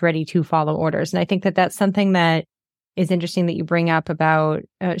pretty much ready to follow orders. And I think that that's something that is interesting that you bring up about,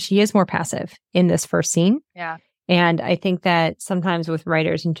 she is more passive in this first scene. Yeah. And I think that sometimes with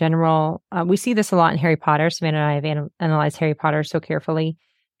writers in general, we see this a lot in Harry Potter. Savannah and I have analyzed Harry Potter so carefully.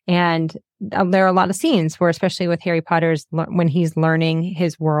 And there are a lot of scenes where, especially with Harry Potter's, when he's learning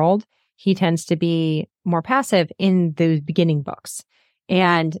his world, he tends to be more passive in the beginning books.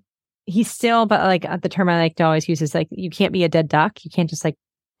 And he's still, but like the term I like to always use is like, you can't be a dead duck. You can't just like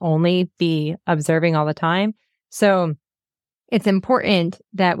only be observing all the time. So it's important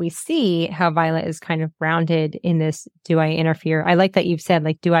that we see how Violet is kind of grounded in this. Do I interfere? I like that you've said,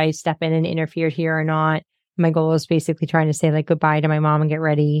 like, do I step in and interfere here or not? My goal is basically trying to say like goodbye to my mom and get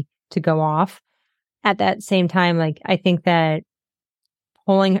ready to go off. At that same time, like, I think that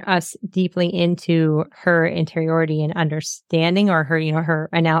pulling us deeply into her interiority and understanding, or her,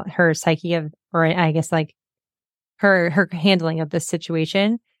 her psyche of, or I guess like her handling of this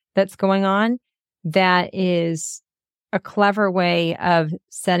situation that's going on, that is a clever way of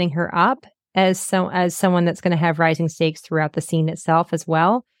setting her up as someone that's going to have rising stakes throughout the scene itself as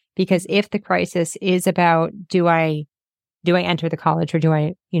well. Because if the crisis is about, do I enter the college, or do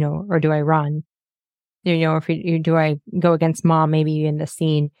I, or do I run? Do I go against mom maybe in the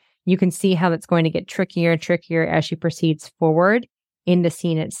scene? You can see how it's going to get trickier and trickier as she proceeds forward in the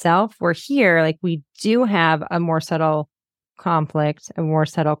scene itself. Where here, like, we do have a more subtle conflict, a more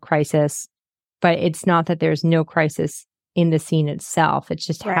subtle crisis, but it's not that there's no crisis in the scene itself. It's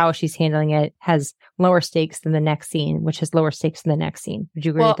just how she's handling it has lower stakes than the next scene, which has lower stakes than the next scene. Would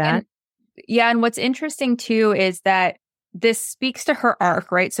you agree with that? And what's interesting too is that this speaks to her arc,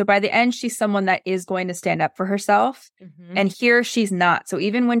 right? So by the end, she's someone that is going to stand up for herself. And here she's not. So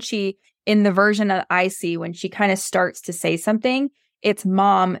even when in the version that I see, when she kind of starts to say something, it's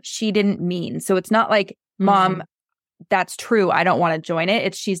mom, she didn't mean. So it's not like, mom, that's true, I don't want to join it.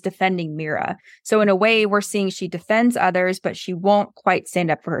 It's she's defending Mira. So in a way, we're seeing she defends others, but she won't quite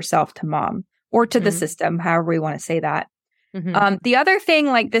stand up for herself to mom or to the system, however we want to say that. The other thing,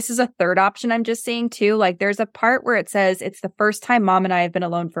 like, this is a third option I'm just seeing too. Like, there's a part where it says it's the first time mom and I have been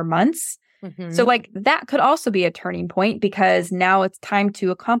alone for months. So like that could also be a turning point, because now it's time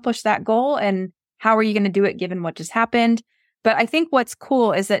to accomplish that goal. And how are you going to do it given what just happened? But I think what's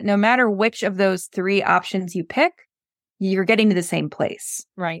cool is that no matter which of those three options you pick, you're getting to the same place.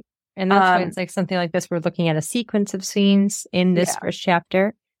 Right. And that's why it's like something like this. We're looking at a sequence of scenes in this first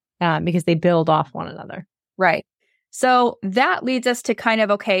chapter, because they build off one another. Right. So that leads us to kind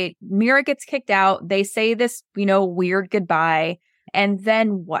of, okay, Mira gets kicked out. They say this, weird goodbye. And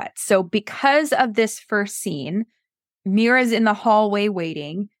then what? So because of this first scene, Mira's in the hallway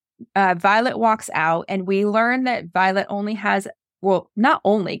waiting. Violet walks out, and we learn that Violet only has, well, not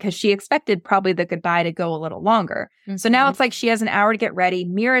only, because she expected probably the goodbye to go a little longer. So now it's like she has an hour to get ready.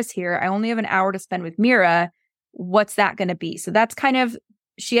 Mira's here. I only have an hour to spend with Mira. What's that going to be? So that's kind of,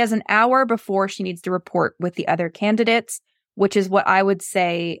 she has an hour before she needs to report with the other candidates, which is what I would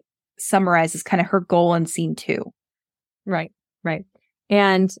say summarizes kind of her goal in scene 2. Right.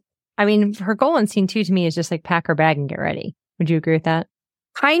 And I mean, her goal in scene 2 to me is just like pack her bag and get ready. Would you agree with that?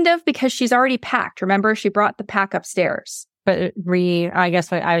 Kind of, because she's already packed. Remember, she brought the pack upstairs. But I guess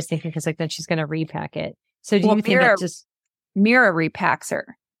what I was thinking, because like then she's going to repack it. So do you think Mira repacks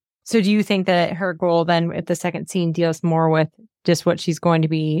her? So do you think that her goal then at the second scene deals more with just what she's going to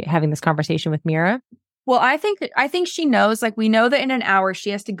be having this conversation with Mira? Well, I think she knows, like, we know that in an hour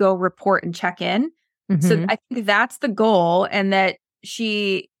she has to go report and check in. Mm-hmm. So I think that's the goal. And that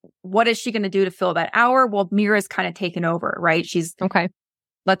what is she going to do to fill that hour? Well, Mira's kind of taken over, right? She's okay.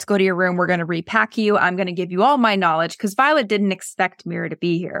 Let's go to your room. We're going to repack you. I'm going to give you all my knowledge, because Violet didn't expect Mira to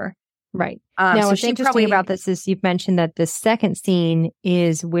be here. Right. Now, what's interesting about this is you've mentioned that the second scene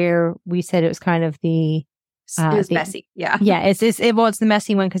is where we said it was kind of it was messy. Yeah. Yeah. It's the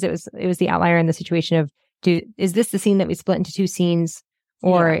messy one, because it was the outlier in the situation of, is this the scene that we split into 2 scenes,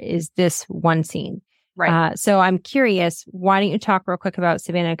 or is this one scene? Right. So I'm curious, why don't you talk real quick about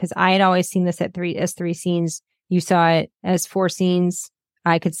Savannah? Because I had always seen this as 3 scenes. You saw it as 4 scenes.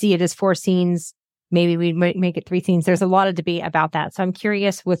 I could see it as 4 scenes. Maybe we'd make it 3 scenes. There's a lot of debate about that. So I'm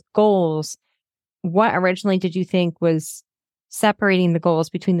curious, with goals, what originally did you think was separating the goals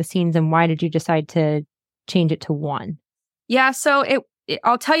between the scenes, and why did you decide to change it to 1? Yeah. So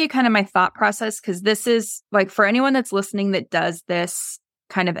I'll tell you kind of my thought process, because this is like, for anyone that's listening that does this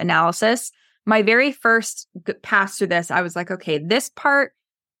kind of analysis, my very first pass through this, I was like, okay, this part,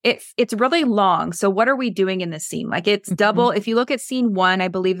 it's really long. So what are we doing in this scene? Like, it's double. If you look at scene 1, I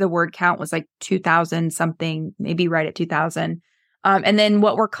believe the word count was like 2,000 something, maybe right at 2,000. And then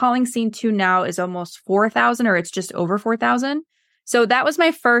what we're calling scene 2 now is almost 4,000, or it's just over 4,000. So that was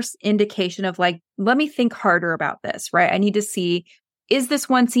my first indication of like, let me think harder about this, right? I need to see, is this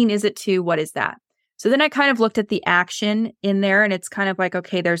 1 scene? Is it 2? What is that? So then I kind of looked at the action in there, and it's kind of like,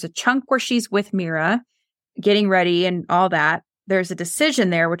 okay, there's a chunk where she's with Mira getting ready and all that. There's a decision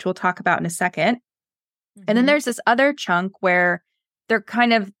there, which we'll talk about in a second. And then there's this other chunk where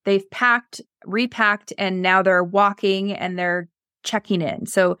they've repacked, and now they're walking and they're checking in.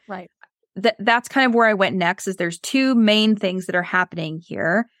 So that's kind of where I went next, is there's 2 main things that are happening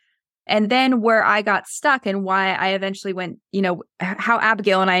here. And then where I got stuck, and why I eventually went, how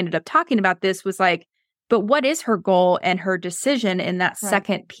Abigail and I ended up talking about this was like, but what is her goal and her decision in that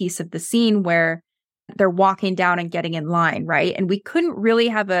second piece of the scene where they're walking down and getting in line, right? And we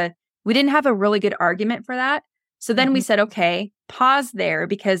didn't have a really good argument for that. So then we said, okay, pause there,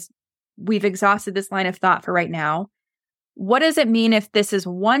 because we've exhausted this line of thought for right now. What does it mean if this is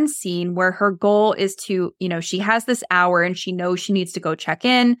 1 scene where her goal is to, she has this hour and she knows she needs to go check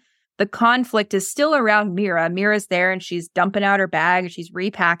in. The conflict is still around Mira. Mira's there and she's dumping out her bag, and she's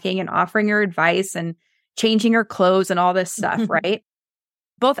repacking and offering her advice and changing her clothes and all this stuff, right?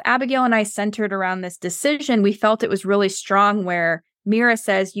 Both Abigail and I centered around this decision. We felt it was really strong, where Mira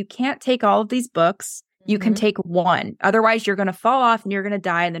says, you can't take all of these books. You can take 1. Otherwise, you're going to fall off and you're going to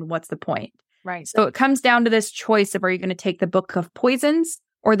die. And then what's the point? Right. So it comes down to this choice of, are you going to take the book of poisons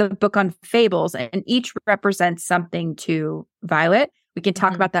or the book on fables? And each represents something to Violet. We can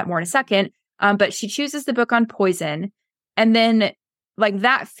talk about that more in a second. But she chooses the book on poison. And then like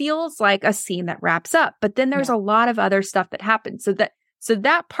that feels like a scene that wraps up. But then there's a lot of other stuff that happens. So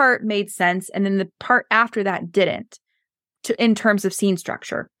that part made sense. And then the part after that didn't, in terms of scene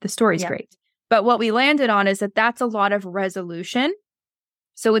structure. The story's great. But what we landed on is that that's a lot of resolution.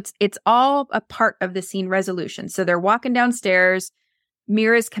 So it's all a part of the scene resolution. So they're walking downstairs.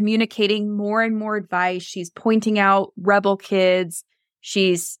 Mira's communicating more and more advice. She's pointing out rebel kids.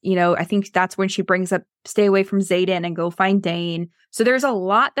 She's, I think that's when she brings up stay away from Xaden and go find Dane. So there's a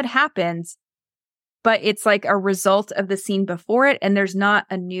lot that happens, but it's like a result of the scene before it. And there's not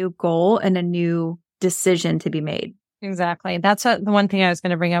a new goal and a new decision to be made. Exactly. That's the one thing I was going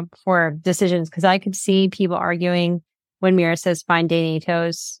to bring up for decisions, because I could see people arguing when Mira says find Dane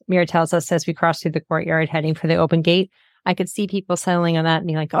Atos. Mira tells us as we cross through the courtyard heading for the open gate. I could see people settling on that and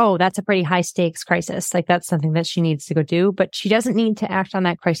being like, oh, that's a pretty high stakes crisis. Like that's something that she needs to go do, but she doesn't need to act on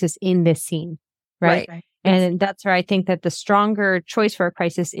that crisis in this scene. Right. And that's where I think that the stronger choice for a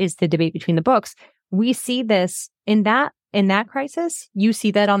crisis is the debate between the books. We see this in that crisis. You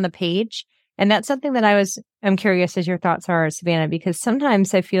see that on the page. And that's something that I'm curious as your thoughts are, Savannah, because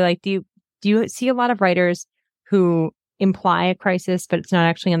sometimes I feel like, do you see a lot of writers who imply a crisis, but it's not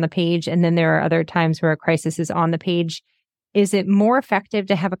actually on the page? And then there are other times where a crisis is on the page. Is it more effective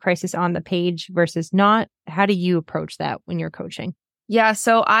to have a crisis on the page versus not? How do you approach that when you're coaching? Yeah.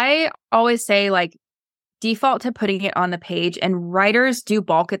 So I always say like default to putting it on the page, and writers do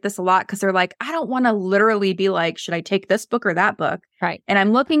balk at this a lot because they're like, I don't want to literally be like, should I take this book or that book? Right. And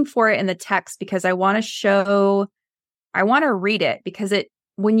I'm looking for it in the text because I want to show I want to read it because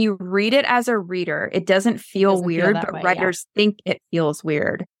when you read it as a reader, it doesn't feel weird, but writers think it feels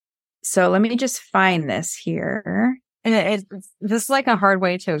weird. So let me just find this here. And this is like a hard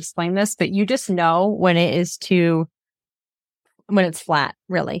way to explain this, but you just know when it's flat,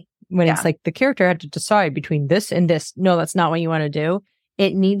 really. When it's like the character had to decide between this and this. No, that's not what you want to do.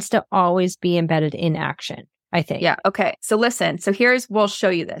 It needs to always be embedded in action, I think. Yeah. Okay. So listen. So we'll show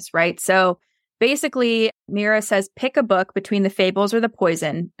you this, right? So basically, Mira says, pick a book between the fables or the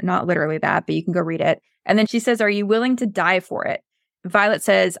poison. Not literally that, but you can go read it. And then she says, are you willing to die for it? Violet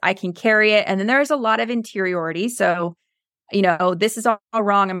says, I can carry it. And then there's a lot of interiority. So, this is all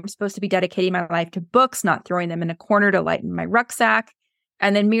wrong. I'm supposed to be dedicating my life to books, not throwing them in a corner to lighten my rucksack.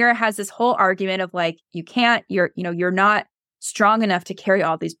 And then Mira has this whole argument of like, you can't, you're not strong enough to carry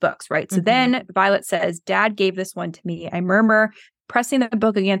all these books, right? So then Violet says, Dad gave this one to me. I murmur, pressing the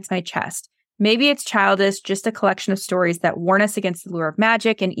book against my chest. Maybe it's childish, just a collection of stories that warn us against the lure of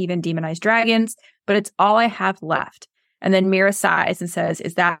magic and even demonized dragons, but it's all I have left. And then Mira sighs and says,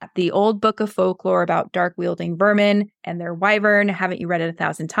 is that the old book of folklore about dark-wielding vermin and their wyvern? Haven't you read it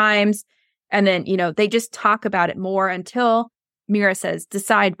 1,000 times? And then, they just talk about it more until Mira says,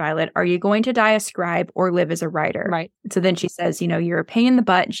 decide, Violet, are you going to die a scribe or live as a writer? Right. So then she says, you're a pain in the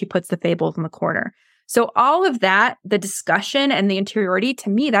butt, and she puts the fables in the corner. So all of that, the discussion and the interiority, to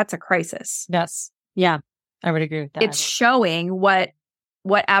me, that's a crisis. Yes. Yeah, I would agree with that. It's showing what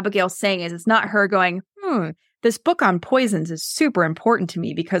Abigail's saying is it's not her going, this book on poisons is super important to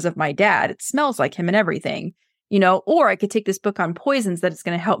me because of my dad. It smells like him and everything, or I could take this book on poisons that it's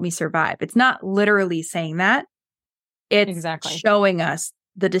going to help me survive. It's not literally saying that. It's showing us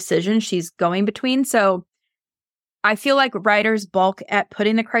the decision she's going between. So I feel like writers balk at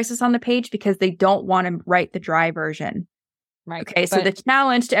putting the crisis on the page because they don't want to write the dry version. Right. Okay. So the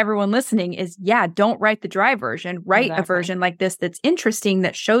challenge to everyone listening is, don't write the dry version. Write a version like this that's interesting,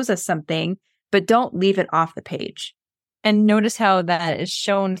 that shows us something, but don't leave it off the page. And notice how that is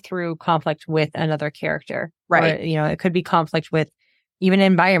shown through conflict with another character. Right. Or, it could be conflict with even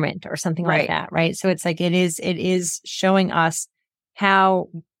environment or something like that. Right. So it's like it is showing us how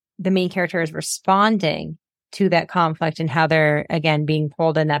the main character is responding to that conflict and how they're, again, being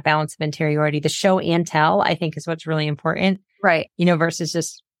pulled in that balance of interiority. The show and tell, I think, is what's really important. Right. Versus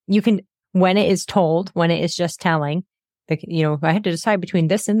just, when it is told, when it is just telling, I had to decide between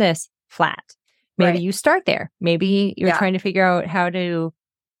this and this, flat. Maybe you start there. Maybe you're trying to figure out how to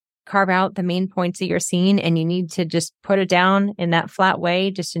carve out the main points of your scene, and you need to just put it down in that flat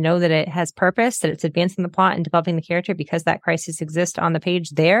way just to know that it has purpose, that it's advancing the plot and developing the character because that crisis exists on the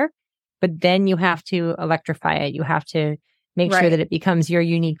page there. But then you have to electrify it. You have to make sure that it becomes your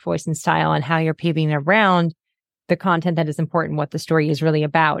unique voice and style and how you're paving around the content that is important, what the story is really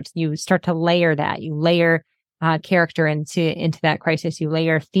about. You start to layer that. You layer character into that crisis. You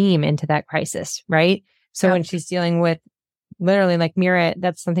layer theme into that crisis, right? So when she's dealing with literally like Mira,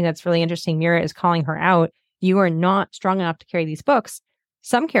 that's something that's really interesting. Mira is calling her out. You are not strong enough to carry these books.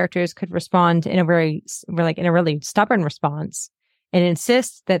 Some characters could respond in a really stubborn response and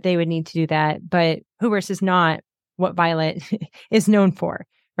insist that they would need to do that. But Hubris is not what Violet is known for,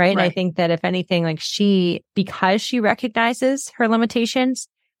 right? And I think that if anything, like because she recognizes her limitations,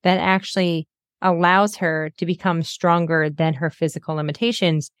 that actually allows her to become stronger than her physical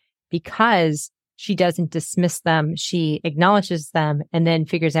limitations because she doesn't dismiss them. She acknowledges them and then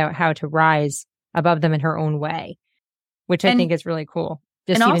figures out how to rise above them in her own way, which I think is really cool.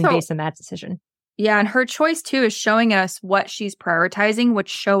 Just even based on that decision. Yeah. And her choice too is showing us what she's prioritizing, which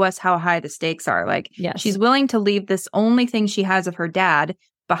show us how high the stakes are. Like she's willing to leave this only thing she has of her dad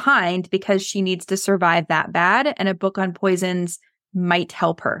behind because she needs to survive that bad. And a book on poisons might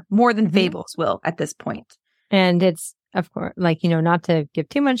help her more than fables will at this point. And it's, of course, not to give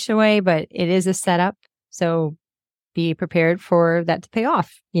too much away, but it is a setup. So be prepared for that to pay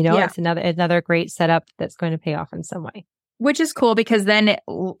off. It's another great setup that's going to pay off in some way. Which is cool because then,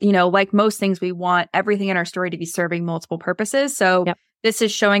 like most things, we want everything in our story to be serving multiple purposes. So this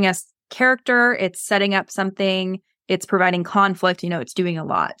is showing us character. It's setting up something. It's providing conflict. It's doing a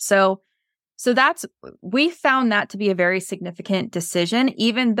lot. So we found that to be a very significant decision,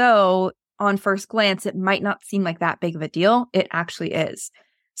 even though on first glance, it might not seem like that big of a deal. It actually is.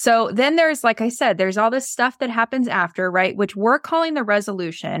 So then there's, like I said, there's all this stuff that happens after, right? Which we're calling the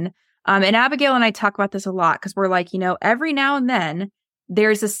resolution. And Abigail and I talk about this a lot because we're like, every now and then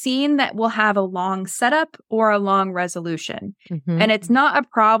there's a scene that will have a long setup or a long resolution. And it's not a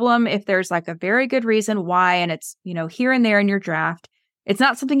problem if there's like a very good reason why, and it's, here and there in your draft. It's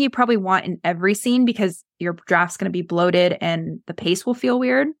not something you probably want in every scene because your draft's going to be bloated and the pace will feel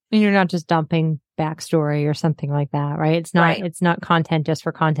weird. And you're not just dumping backstory or something like that, right? It's not content just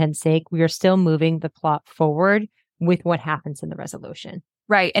for content's sake. We are still moving the plot forward with what happens in the resolution.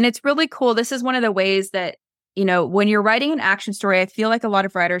 Right. And it's really cool. This is one of the ways that, when you're writing an action story, I feel like a lot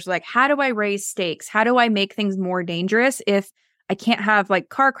of writers are like, how do I raise stakes? How do I make things more dangerous if I can't have like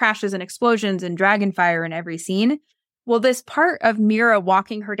car crashes and explosions and dragon fire in every scene? Well, this part of Mira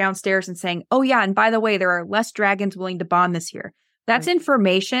walking her downstairs and saying, oh yeah, and by the way, there are less dragons willing to bond this year. That's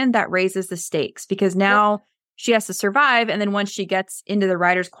information that raises the stakes because now she has to survive. And then once she gets into the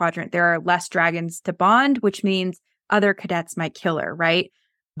writer's quadrant, there are less dragons to bond, which means other cadets might kill her, right?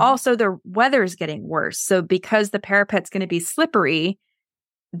 Also, the weather's getting worse. So because the parapet's going to be slippery,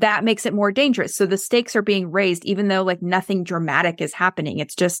 that makes it more dangerous. So the stakes are being raised, even though like nothing dramatic is happening.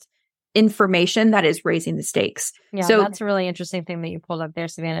 It's just information that is raising the stakes. Yeah, so that's a really interesting thing that you pulled up there,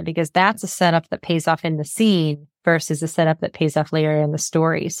 Savannah, because that's a setup that pays off in the scene versus a setup that pays off later in the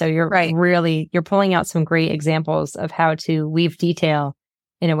story. So you're you're pulling out some great examples of how to weave detail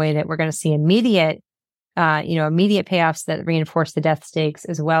in a way that we're going to see immediate payoffs that reinforce the death stakes,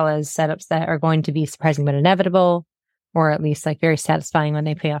 as well as setups that are going to be surprising but inevitable, or at least like very satisfying when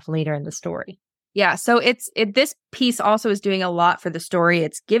they pay off later in the story. Yeah. So this piece also is doing a lot for the story.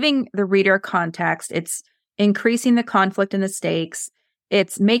 It's giving the reader context. It's increasing the conflict and the stakes.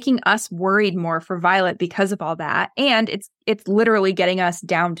 It's making us worried more for Violet because of all that. And it's literally getting us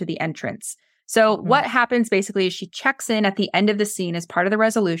down to the entrance. So what happens basically is she checks in at the end of the scene as part of the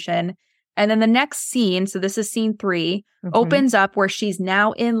resolution. And then the next scene, so this is scene 3, opens up where she's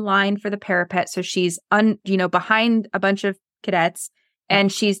now in line for the parapet. So she's behind a bunch of cadets. And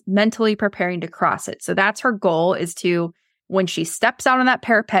she's mentally preparing to cross it. So that's her goal, is to, when she steps out on that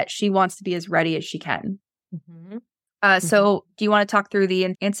parapet, she wants to be as ready as she can. So do you want to talk through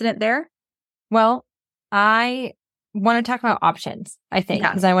the incident there? Well, I want to talk about options, I think,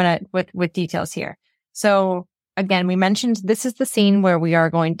 because I want to, with details here. So again, we mentioned this is the scene where we are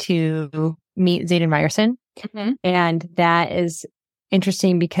going to meet Xaden Ryerson. And that is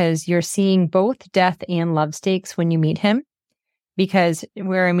interesting because you're seeing both death and love stakes when you meet him. Because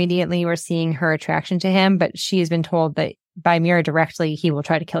we're seeing her attraction to him, but she has been told that by Mira directly, he will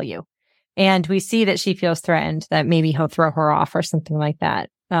try to kill you. And we see that she feels threatened, that maybe he'll throw her off or something like that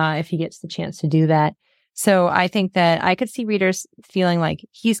if he gets the chance to do that. So I think that I could see readers feeling like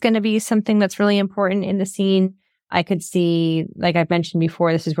he's going to be something that's really important in the scene. I could see, like I've mentioned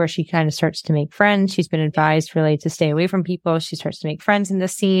before, this is where she kind of starts to make friends. She's been advised really to stay away from people. She starts to make friends in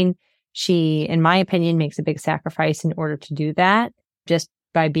this scene. She, in my opinion, makes a big sacrifice in order to do that just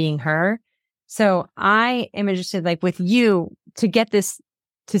by being her. So I am interested, like with you, to get this,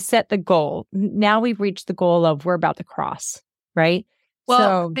 to set the goal. Now we've reached the goal of we're about to cross, right?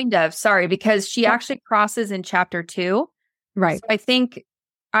 Well, because she actually crosses in chapter 2. Right. So I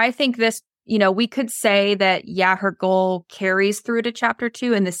think this, we could say that, her goal carries through to chapter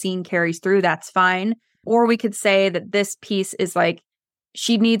 2 and the scene carries through. That's fine. Or we could say that this piece is like,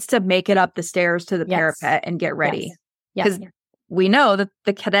 she needs to make it up the stairs to the parapet and get ready. Because we know that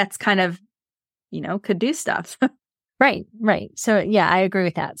the cadets kind of, could do stuff. Right. So I agree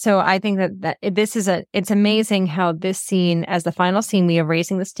with that. So I think that this is it's amazing how this scene, as the final scene, we are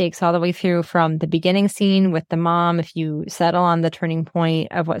raising the stakes all the way through from the beginning scene with the mom. If you settle on the turning point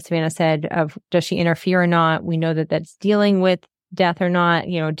of what Savannah said of does she interfere or not, we know that that's dealing with death or not.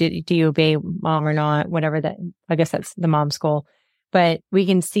 Do you obey mom or not? Whatever that, I guess that's the mom's goal. But we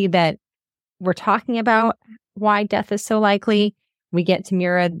can see that we're talking about why death is so likely. We get to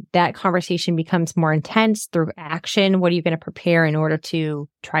Mira, that conversation becomes more intense through action. What are you going to prepare in order to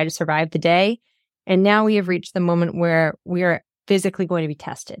try to survive the day? And now we have reached the moment where we are physically going to be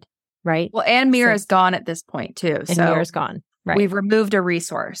tested, right? Well, and Mira's gone at this point too. And Mira's gone, right? We've removed a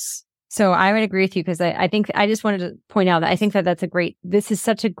resource. So I would agree with you because I think I just wanted to point out that I think that this is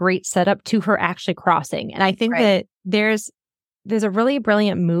such a great setup to her actually crossing. And I think that there's a really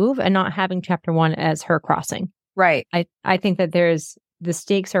brilliant move in not having chapter 1 as her crossing. Right. I think that the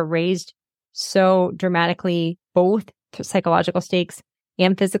stakes are raised so dramatically, both psychological stakes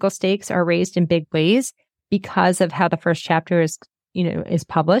and physical stakes are raised in big ways because of how the first chapter is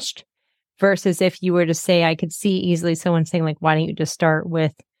published, versus if you were to say, I could see easily someone saying like, why don't you just start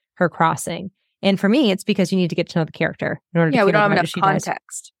with her crossing? And for me, it's because you need to get to know the character in order to we don't have enough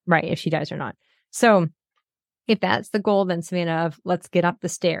context. Right. If she dies or not. So if that's the goal, then Savannah, of let's get up the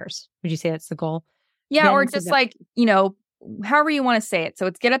stairs. Would you say that's the goal? Yeah. Then or just however you want to say it. So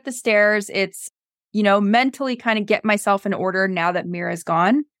it's get up the stairs. It's, mentally kind of get myself in order now that Mira's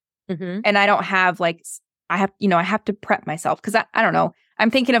gone. And I don't have I have to prep myself because I don't know. I'm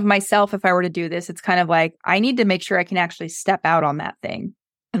thinking of myself if I were to do this. It's kind of like I need to make sure I can actually step out on that thing.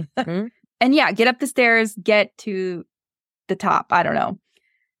 And yeah, get up the stairs, get to the top. I don't know.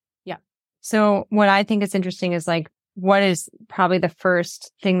 Yeah. So what I think is interesting is like, what is probably the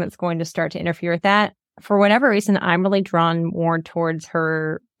first thing that's going to start to interfere with that? For whatever reason, I'm really drawn more towards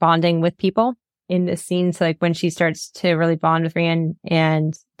her bonding with people in this scene. So like when she starts to really bond with Rhiannon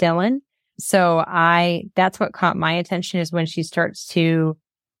and Dylan. So that's what caught my attention, is when she starts to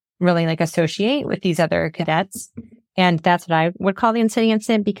really like associate with these other cadets. And that's what I would call the inciting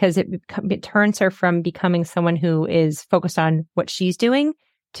incident, because it turns her from becoming someone who is focused on what she's doing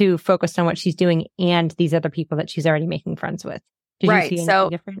to focused on what she's doing and these other people that she's already making friends with. Did you see anything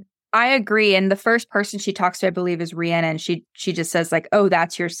different? I agree. And the first person she talks to, I believe, is Rhiannon. She just says like, oh,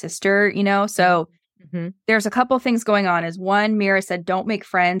 that's your sister, So there's a couple things going on. Is one, Mira said, don't make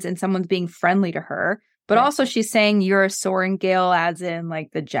friends, and someone's being friendly to her. But also she's saying you're a Sorengale, as in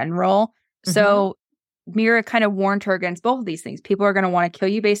like the general. So Mira kind of warned her against both of these things. People are going to want to kill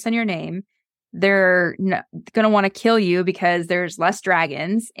you based on your name. They're going to want to kill you because there's less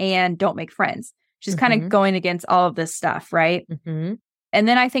dragons, and don't make friends. She's kind of going against all of this stuff, right? And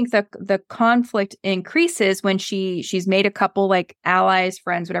then I think the conflict increases when she's made a couple like allies,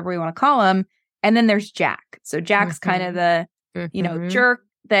 friends, whatever we want to call them. And then there's Jack. So Jack's kind of the, jerk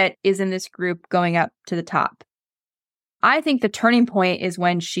that is in this group going up to the top. I think the turning point is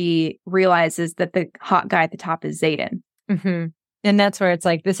when she realizes that the hot guy at the top is Xaden. And that's where it's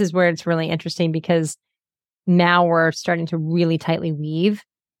like, this is where it's really interesting, because now we're starting to really tightly weave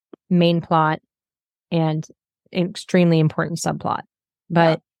main plot and an extremely important subplot.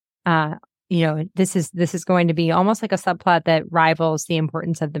 But, this is going to be almost like a subplot that rivals the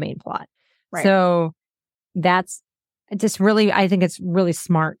importance of the main plot. Right. So that's just really, I think it's really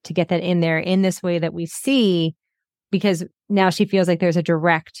smart to get that in there in this way that we see, because now she feels like there's a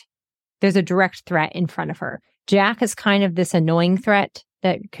direct threat in front of her. Jack is kind of this annoying threat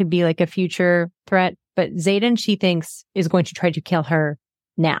that could be like a future threat, but Xaden, she thinks, is going to try to kill her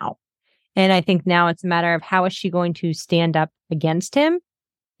now. And I think now it's a matter of how is she going to stand up against him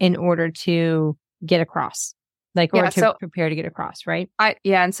in order to get across, prepare to get across, right?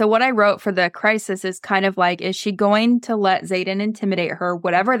 And so what I wrote for the crisis is kind of like, is she going to let Xaden intimidate her,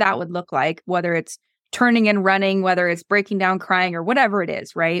 whatever that would look like, whether it's turning and running, whether it's breaking down, crying, or whatever it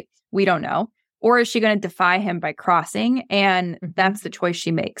is, right? We don't know. Or is she going to defy him by crossing? And that's the choice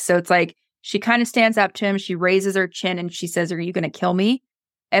she makes. So it's like, she kind of stands up to him, she raises her chin, and she says, are you going to kill me?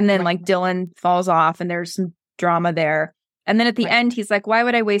 And then like Dylan falls off, and there's some drama there. And then at the end, he's like, why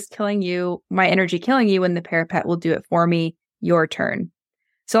would I waste my energy killing you when the parapet will do it for me? Your turn.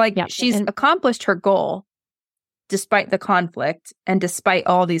 So like she's accomplished her goal despite the conflict and despite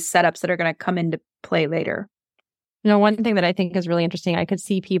all these setups that are going to come into play later. One thing that I think is really interesting, I could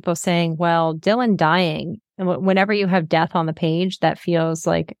see people saying, well, Dylan dying, and whenever you have death on the page, that feels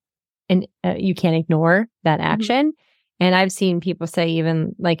like you can't ignore that action. And I've seen people say,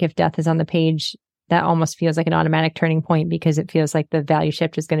 even like if death is on the page, that almost feels like an automatic turning point, because it feels like the value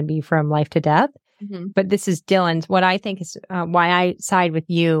shift is going to be from life to death. But this is Dylan's. What I think is why I side with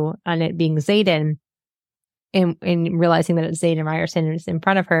you on it being Xaden, and realizing that it's Xaden Ryerson is in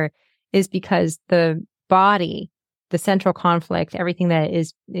front of her, is because the body, the central conflict, everything that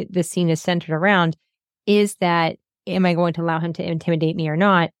the scene is centered around, is that, am I going to allow him to intimidate me or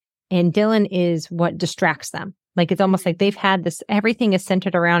not? And Dylan is what distracts them. Like, it's almost like they've had this, everything is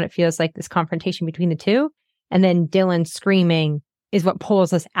centered around, it feels like, this confrontation between the two. And then Dylan screaming is what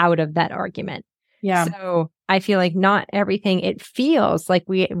pulls us out of that argument. Yeah. So I feel like not everything, it feels like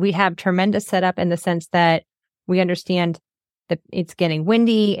we have tremendous setup in the sense that we understand that it's getting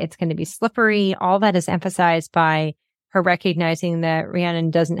windy, it's going to be slippery. All that is emphasized by her recognizing that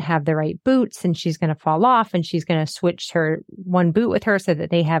Rhiannon doesn't have the right boots and she's going to fall off, and she's going to switch her one boot with her so that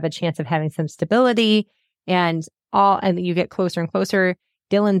they have a chance of having some stability. And you get closer and closer.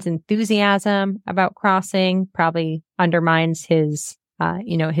 Dylan's enthusiasm about crossing probably undermines his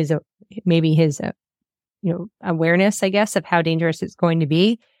awareness, I guess, of how dangerous it's going to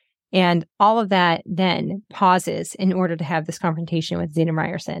be. And all of that then pauses in order to have this confrontation with Xaden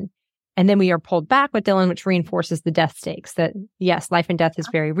Ryerson. And then we are pulled back with Dylan, which reinforces the death stakes that, yes, life and death is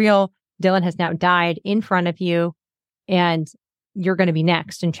very real. Dylan has now died in front of you, and you're going to be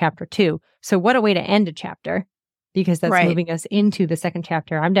next in chapter 2. So what a way to end a chapter, because that's moving us into the second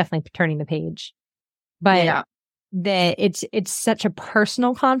chapter. I'm definitely turning the page. But it's such a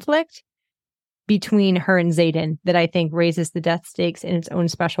personal conflict between her and Xaden that I think raises the death stakes in its own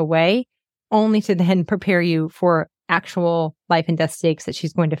special way, only to then prepare you for actual life and death stakes that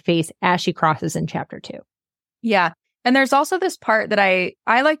she's going to face as she crosses in chapter 2. Yeah. And there's also this part that I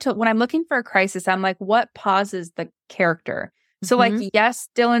like to, when I'm looking for a crisis, I'm like, what pauses the character? So like, yes,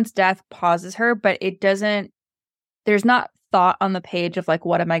 Dylan's death pauses her, but there's not thought on the page of like,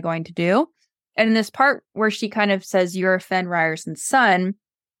 what am I going to do? And in this part where she kind of says, you're Fen Ryerson's son,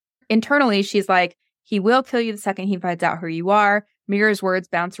 internally, she's like, he will kill you the second he finds out who you are. Mira's words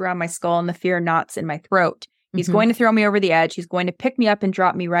bounce around my skull and the fear knots in my throat. He's going to throw me over the edge. He's going to pick me up and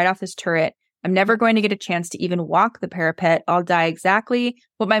drop me right off this turret. I'm never going to get a chance to even walk the parapet. I'll die exactly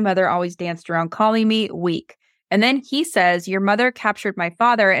what my mother always danced around calling me, weak. And then he says, your mother captured my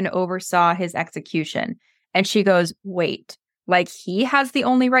father and oversaw his execution. And she goes, wait, like he has the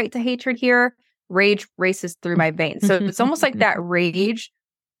only right to hatred here? Rage races through my veins. So it's almost like that rage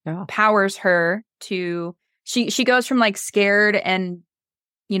powers her to, she goes from like scared and,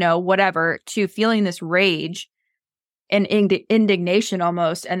 whatever, to feeling this rage and indignation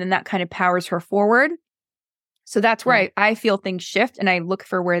almost. And then that kind of powers her forward. So that's where I feel things shift, and I look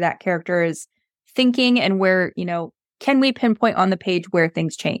for where that character is thinking and where, can we pinpoint on the page where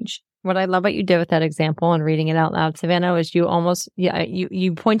things change? What I love what you did with that example and reading it out loud, Savannah, was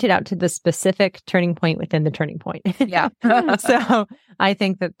you pointed out to the specific turning point within the turning point. Yeah. So I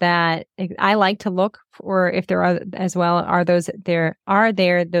think that I like to look for, if there are as well, are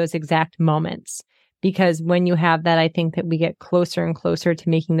there those exact moments? Because when you have that, I think that we get closer and closer to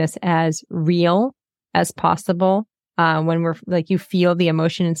making this as real as possible. When we're like, you feel the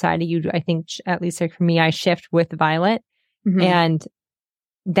emotion inside of you. I think, at least like for me, I shift with Violet. And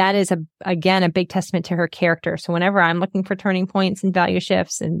that is again a big testament to her character. So whenever I'm looking for turning points and value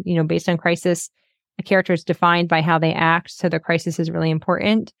shifts, and based on crisis, a character is defined by how they act. So the crisis is really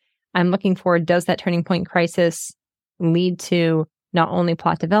important. I'm looking for, does that turning point crisis lead to not only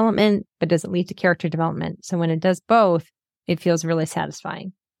plot development, but does it lead to character development? So when it does both, it feels really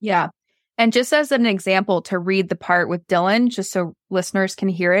satisfying. Yeah. And just as an example, to read the part with Dylan, just so listeners can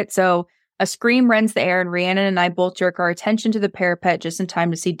hear it. So a scream rends the air, and Rhiannon and I both jerk our attention to the parapet just in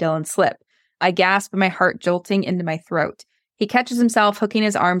time to see Dylan slip. I gasp, my heart jolting into my throat. He catches himself, hooking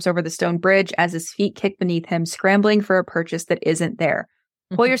his arms over the stone bridge as his feet kick beneath him, scrambling for a purchase that isn't there.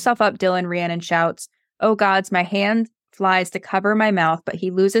 Pull yourself up, Dylan, Rhiannon shouts. Oh gods, my hand flies to cover my mouth, but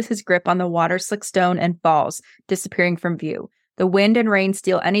he loses his grip on the water-slick stone and falls, disappearing from view. The wind and rain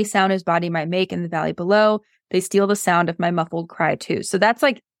steal any sound his body might make in the valley below. They steal the sound of my muffled cry too. So that's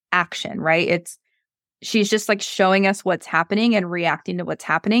like action, right? She's just like showing us what's happening and reacting to what's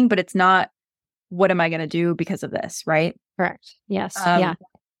happening, but it's not, what am I going to do because of this, right? Correct. Yes. Yeah.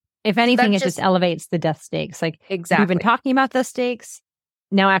 If anything, it just elevates the death stakes. Like, exactly. We've been talking about the stakes.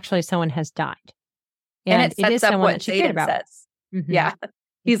 Now, actually, someone has died. And it sets up what Jaden says. Yeah.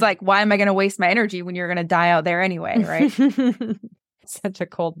 He's like, why am I going to waste my energy when you're going to die out there anyway, right? Such a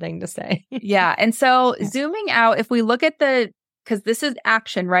cold thing to say. Yeah. And so zooming out, if we look at because this is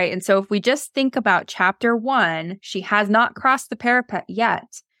action, right? And so if we just think about chapter 1, she has not crossed the parapet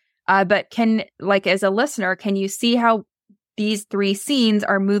yet. But as a listener, can you see how these 3 scenes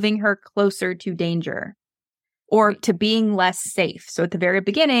are moving her closer to danger or to being less safe? So at the very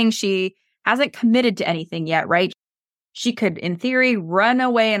beginning, she hasn't committed to anything yet, right? She could, in theory, run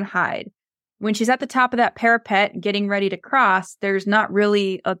away and hide. When she's at the top of that parapet getting ready to cross, there's not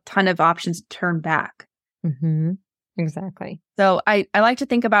really a ton of options to turn back. Exactly. So I like to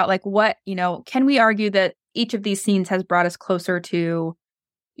think about like what, can we argue that each of these scenes has brought us closer to,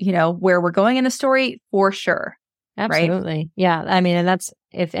 where we're going in the story? For sure. Absolutely. Right? Yeah. I mean, and that's,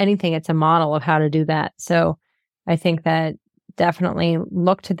 if anything, it's a model of how to do that. So I think that definitely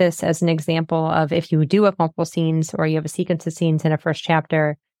look to this as an example of, if you do have multiple scenes or you have a sequence of scenes in a first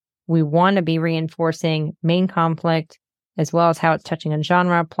chapter, we want to be reinforcing main conflict as well as how it's touching on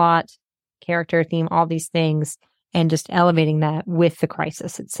genre, plot, character, theme, all these things, and just elevating that with the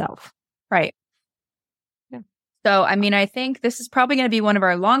crisis itself. Right. Yeah. So, I mean, I think this is probably going to be one of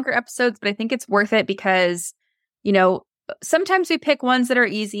our longer episodes, but I think it's worth it because, sometimes we pick ones that are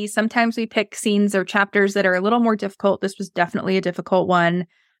easy. Sometimes we pick scenes or chapters that are a little more difficult. This was definitely a difficult one.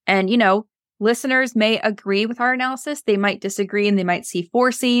 And, listeners may agree with our analysis. They might disagree and they might see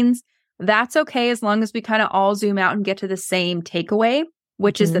 4 scenes. That's okay, as long as we kind of all zoom out and get to the same takeaway,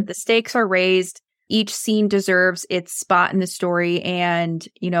 which is that the stakes are raised. Each scene deserves its spot in the story. And,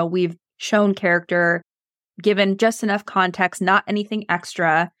 we've shown character, given just enough context, not anything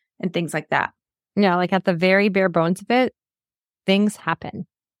extra, and things like that. Yeah, like at the very bare bones of it, things happen.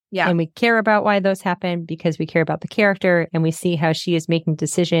 Yeah. And we care about why those happen because we care about the character and we see how she is making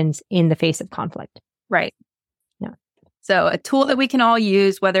decisions in the face of conflict. Right. Yeah. So a tool that we can all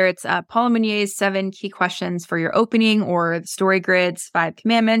use, whether it's Paula Meunier's 7 key questions for your opening or the story grids, 5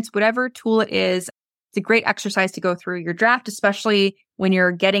 commandments, whatever tool it is, it's a great exercise to go through your draft, especially when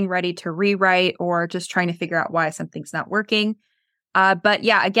you're getting ready to rewrite or just trying to figure out why something's not working. But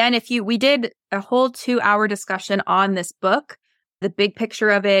yeah, again, we did a whole 2-hour discussion on this book, the big picture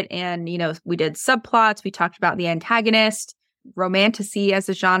of it. And, we did subplots. We talked about the antagonist, romantasy as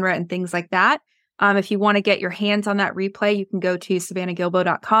a genre and things like that. If you want to get your hands on that replay, you can go to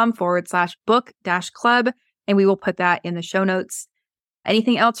savannahgilbo.com/book-club, and we will put that in the show notes.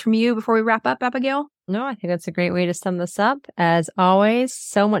 Anything else from you before we wrap up, Abigail? No, I think that's a great way to sum this up. As always,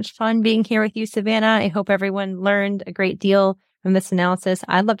 so much fun being here with you, Savannah. I hope everyone learned a great deal from this analysis.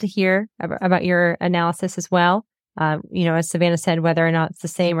 I'd love to hear about your analysis as well. As Savannah said, whether or not it's the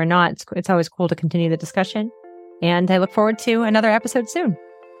same or not, it's always cool to continue the discussion. And I look forward to another episode soon.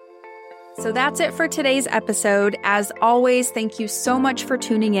 So that's it for today's episode. As always, thank you so much for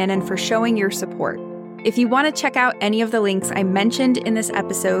tuning in and for showing your support. If you want to check out any of the links I mentioned in this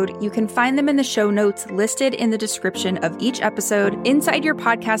episode, you can find them in the show notes listed in the description of each episode inside your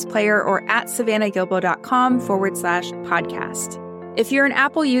podcast player or at savannahgilbo.com/podcast. If you're an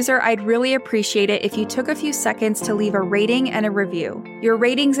Apple user, I'd really appreciate it if you took a few seconds to leave a rating and a review. Your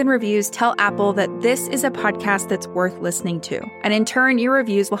ratings and reviews tell Apple that this is a podcast that's worth listening to. And in turn, your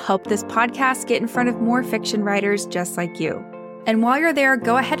reviews will help this podcast get in front of more fiction writers just like you. And while you're there,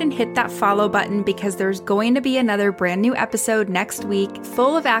 go ahead and hit that follow button because there's going to be another brand new episode next week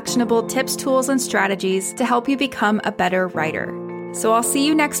full of actionable tips, tools, and strategies to help you become a better writer. So I'll see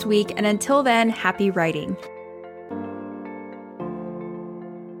you next week, and until then, happy writing.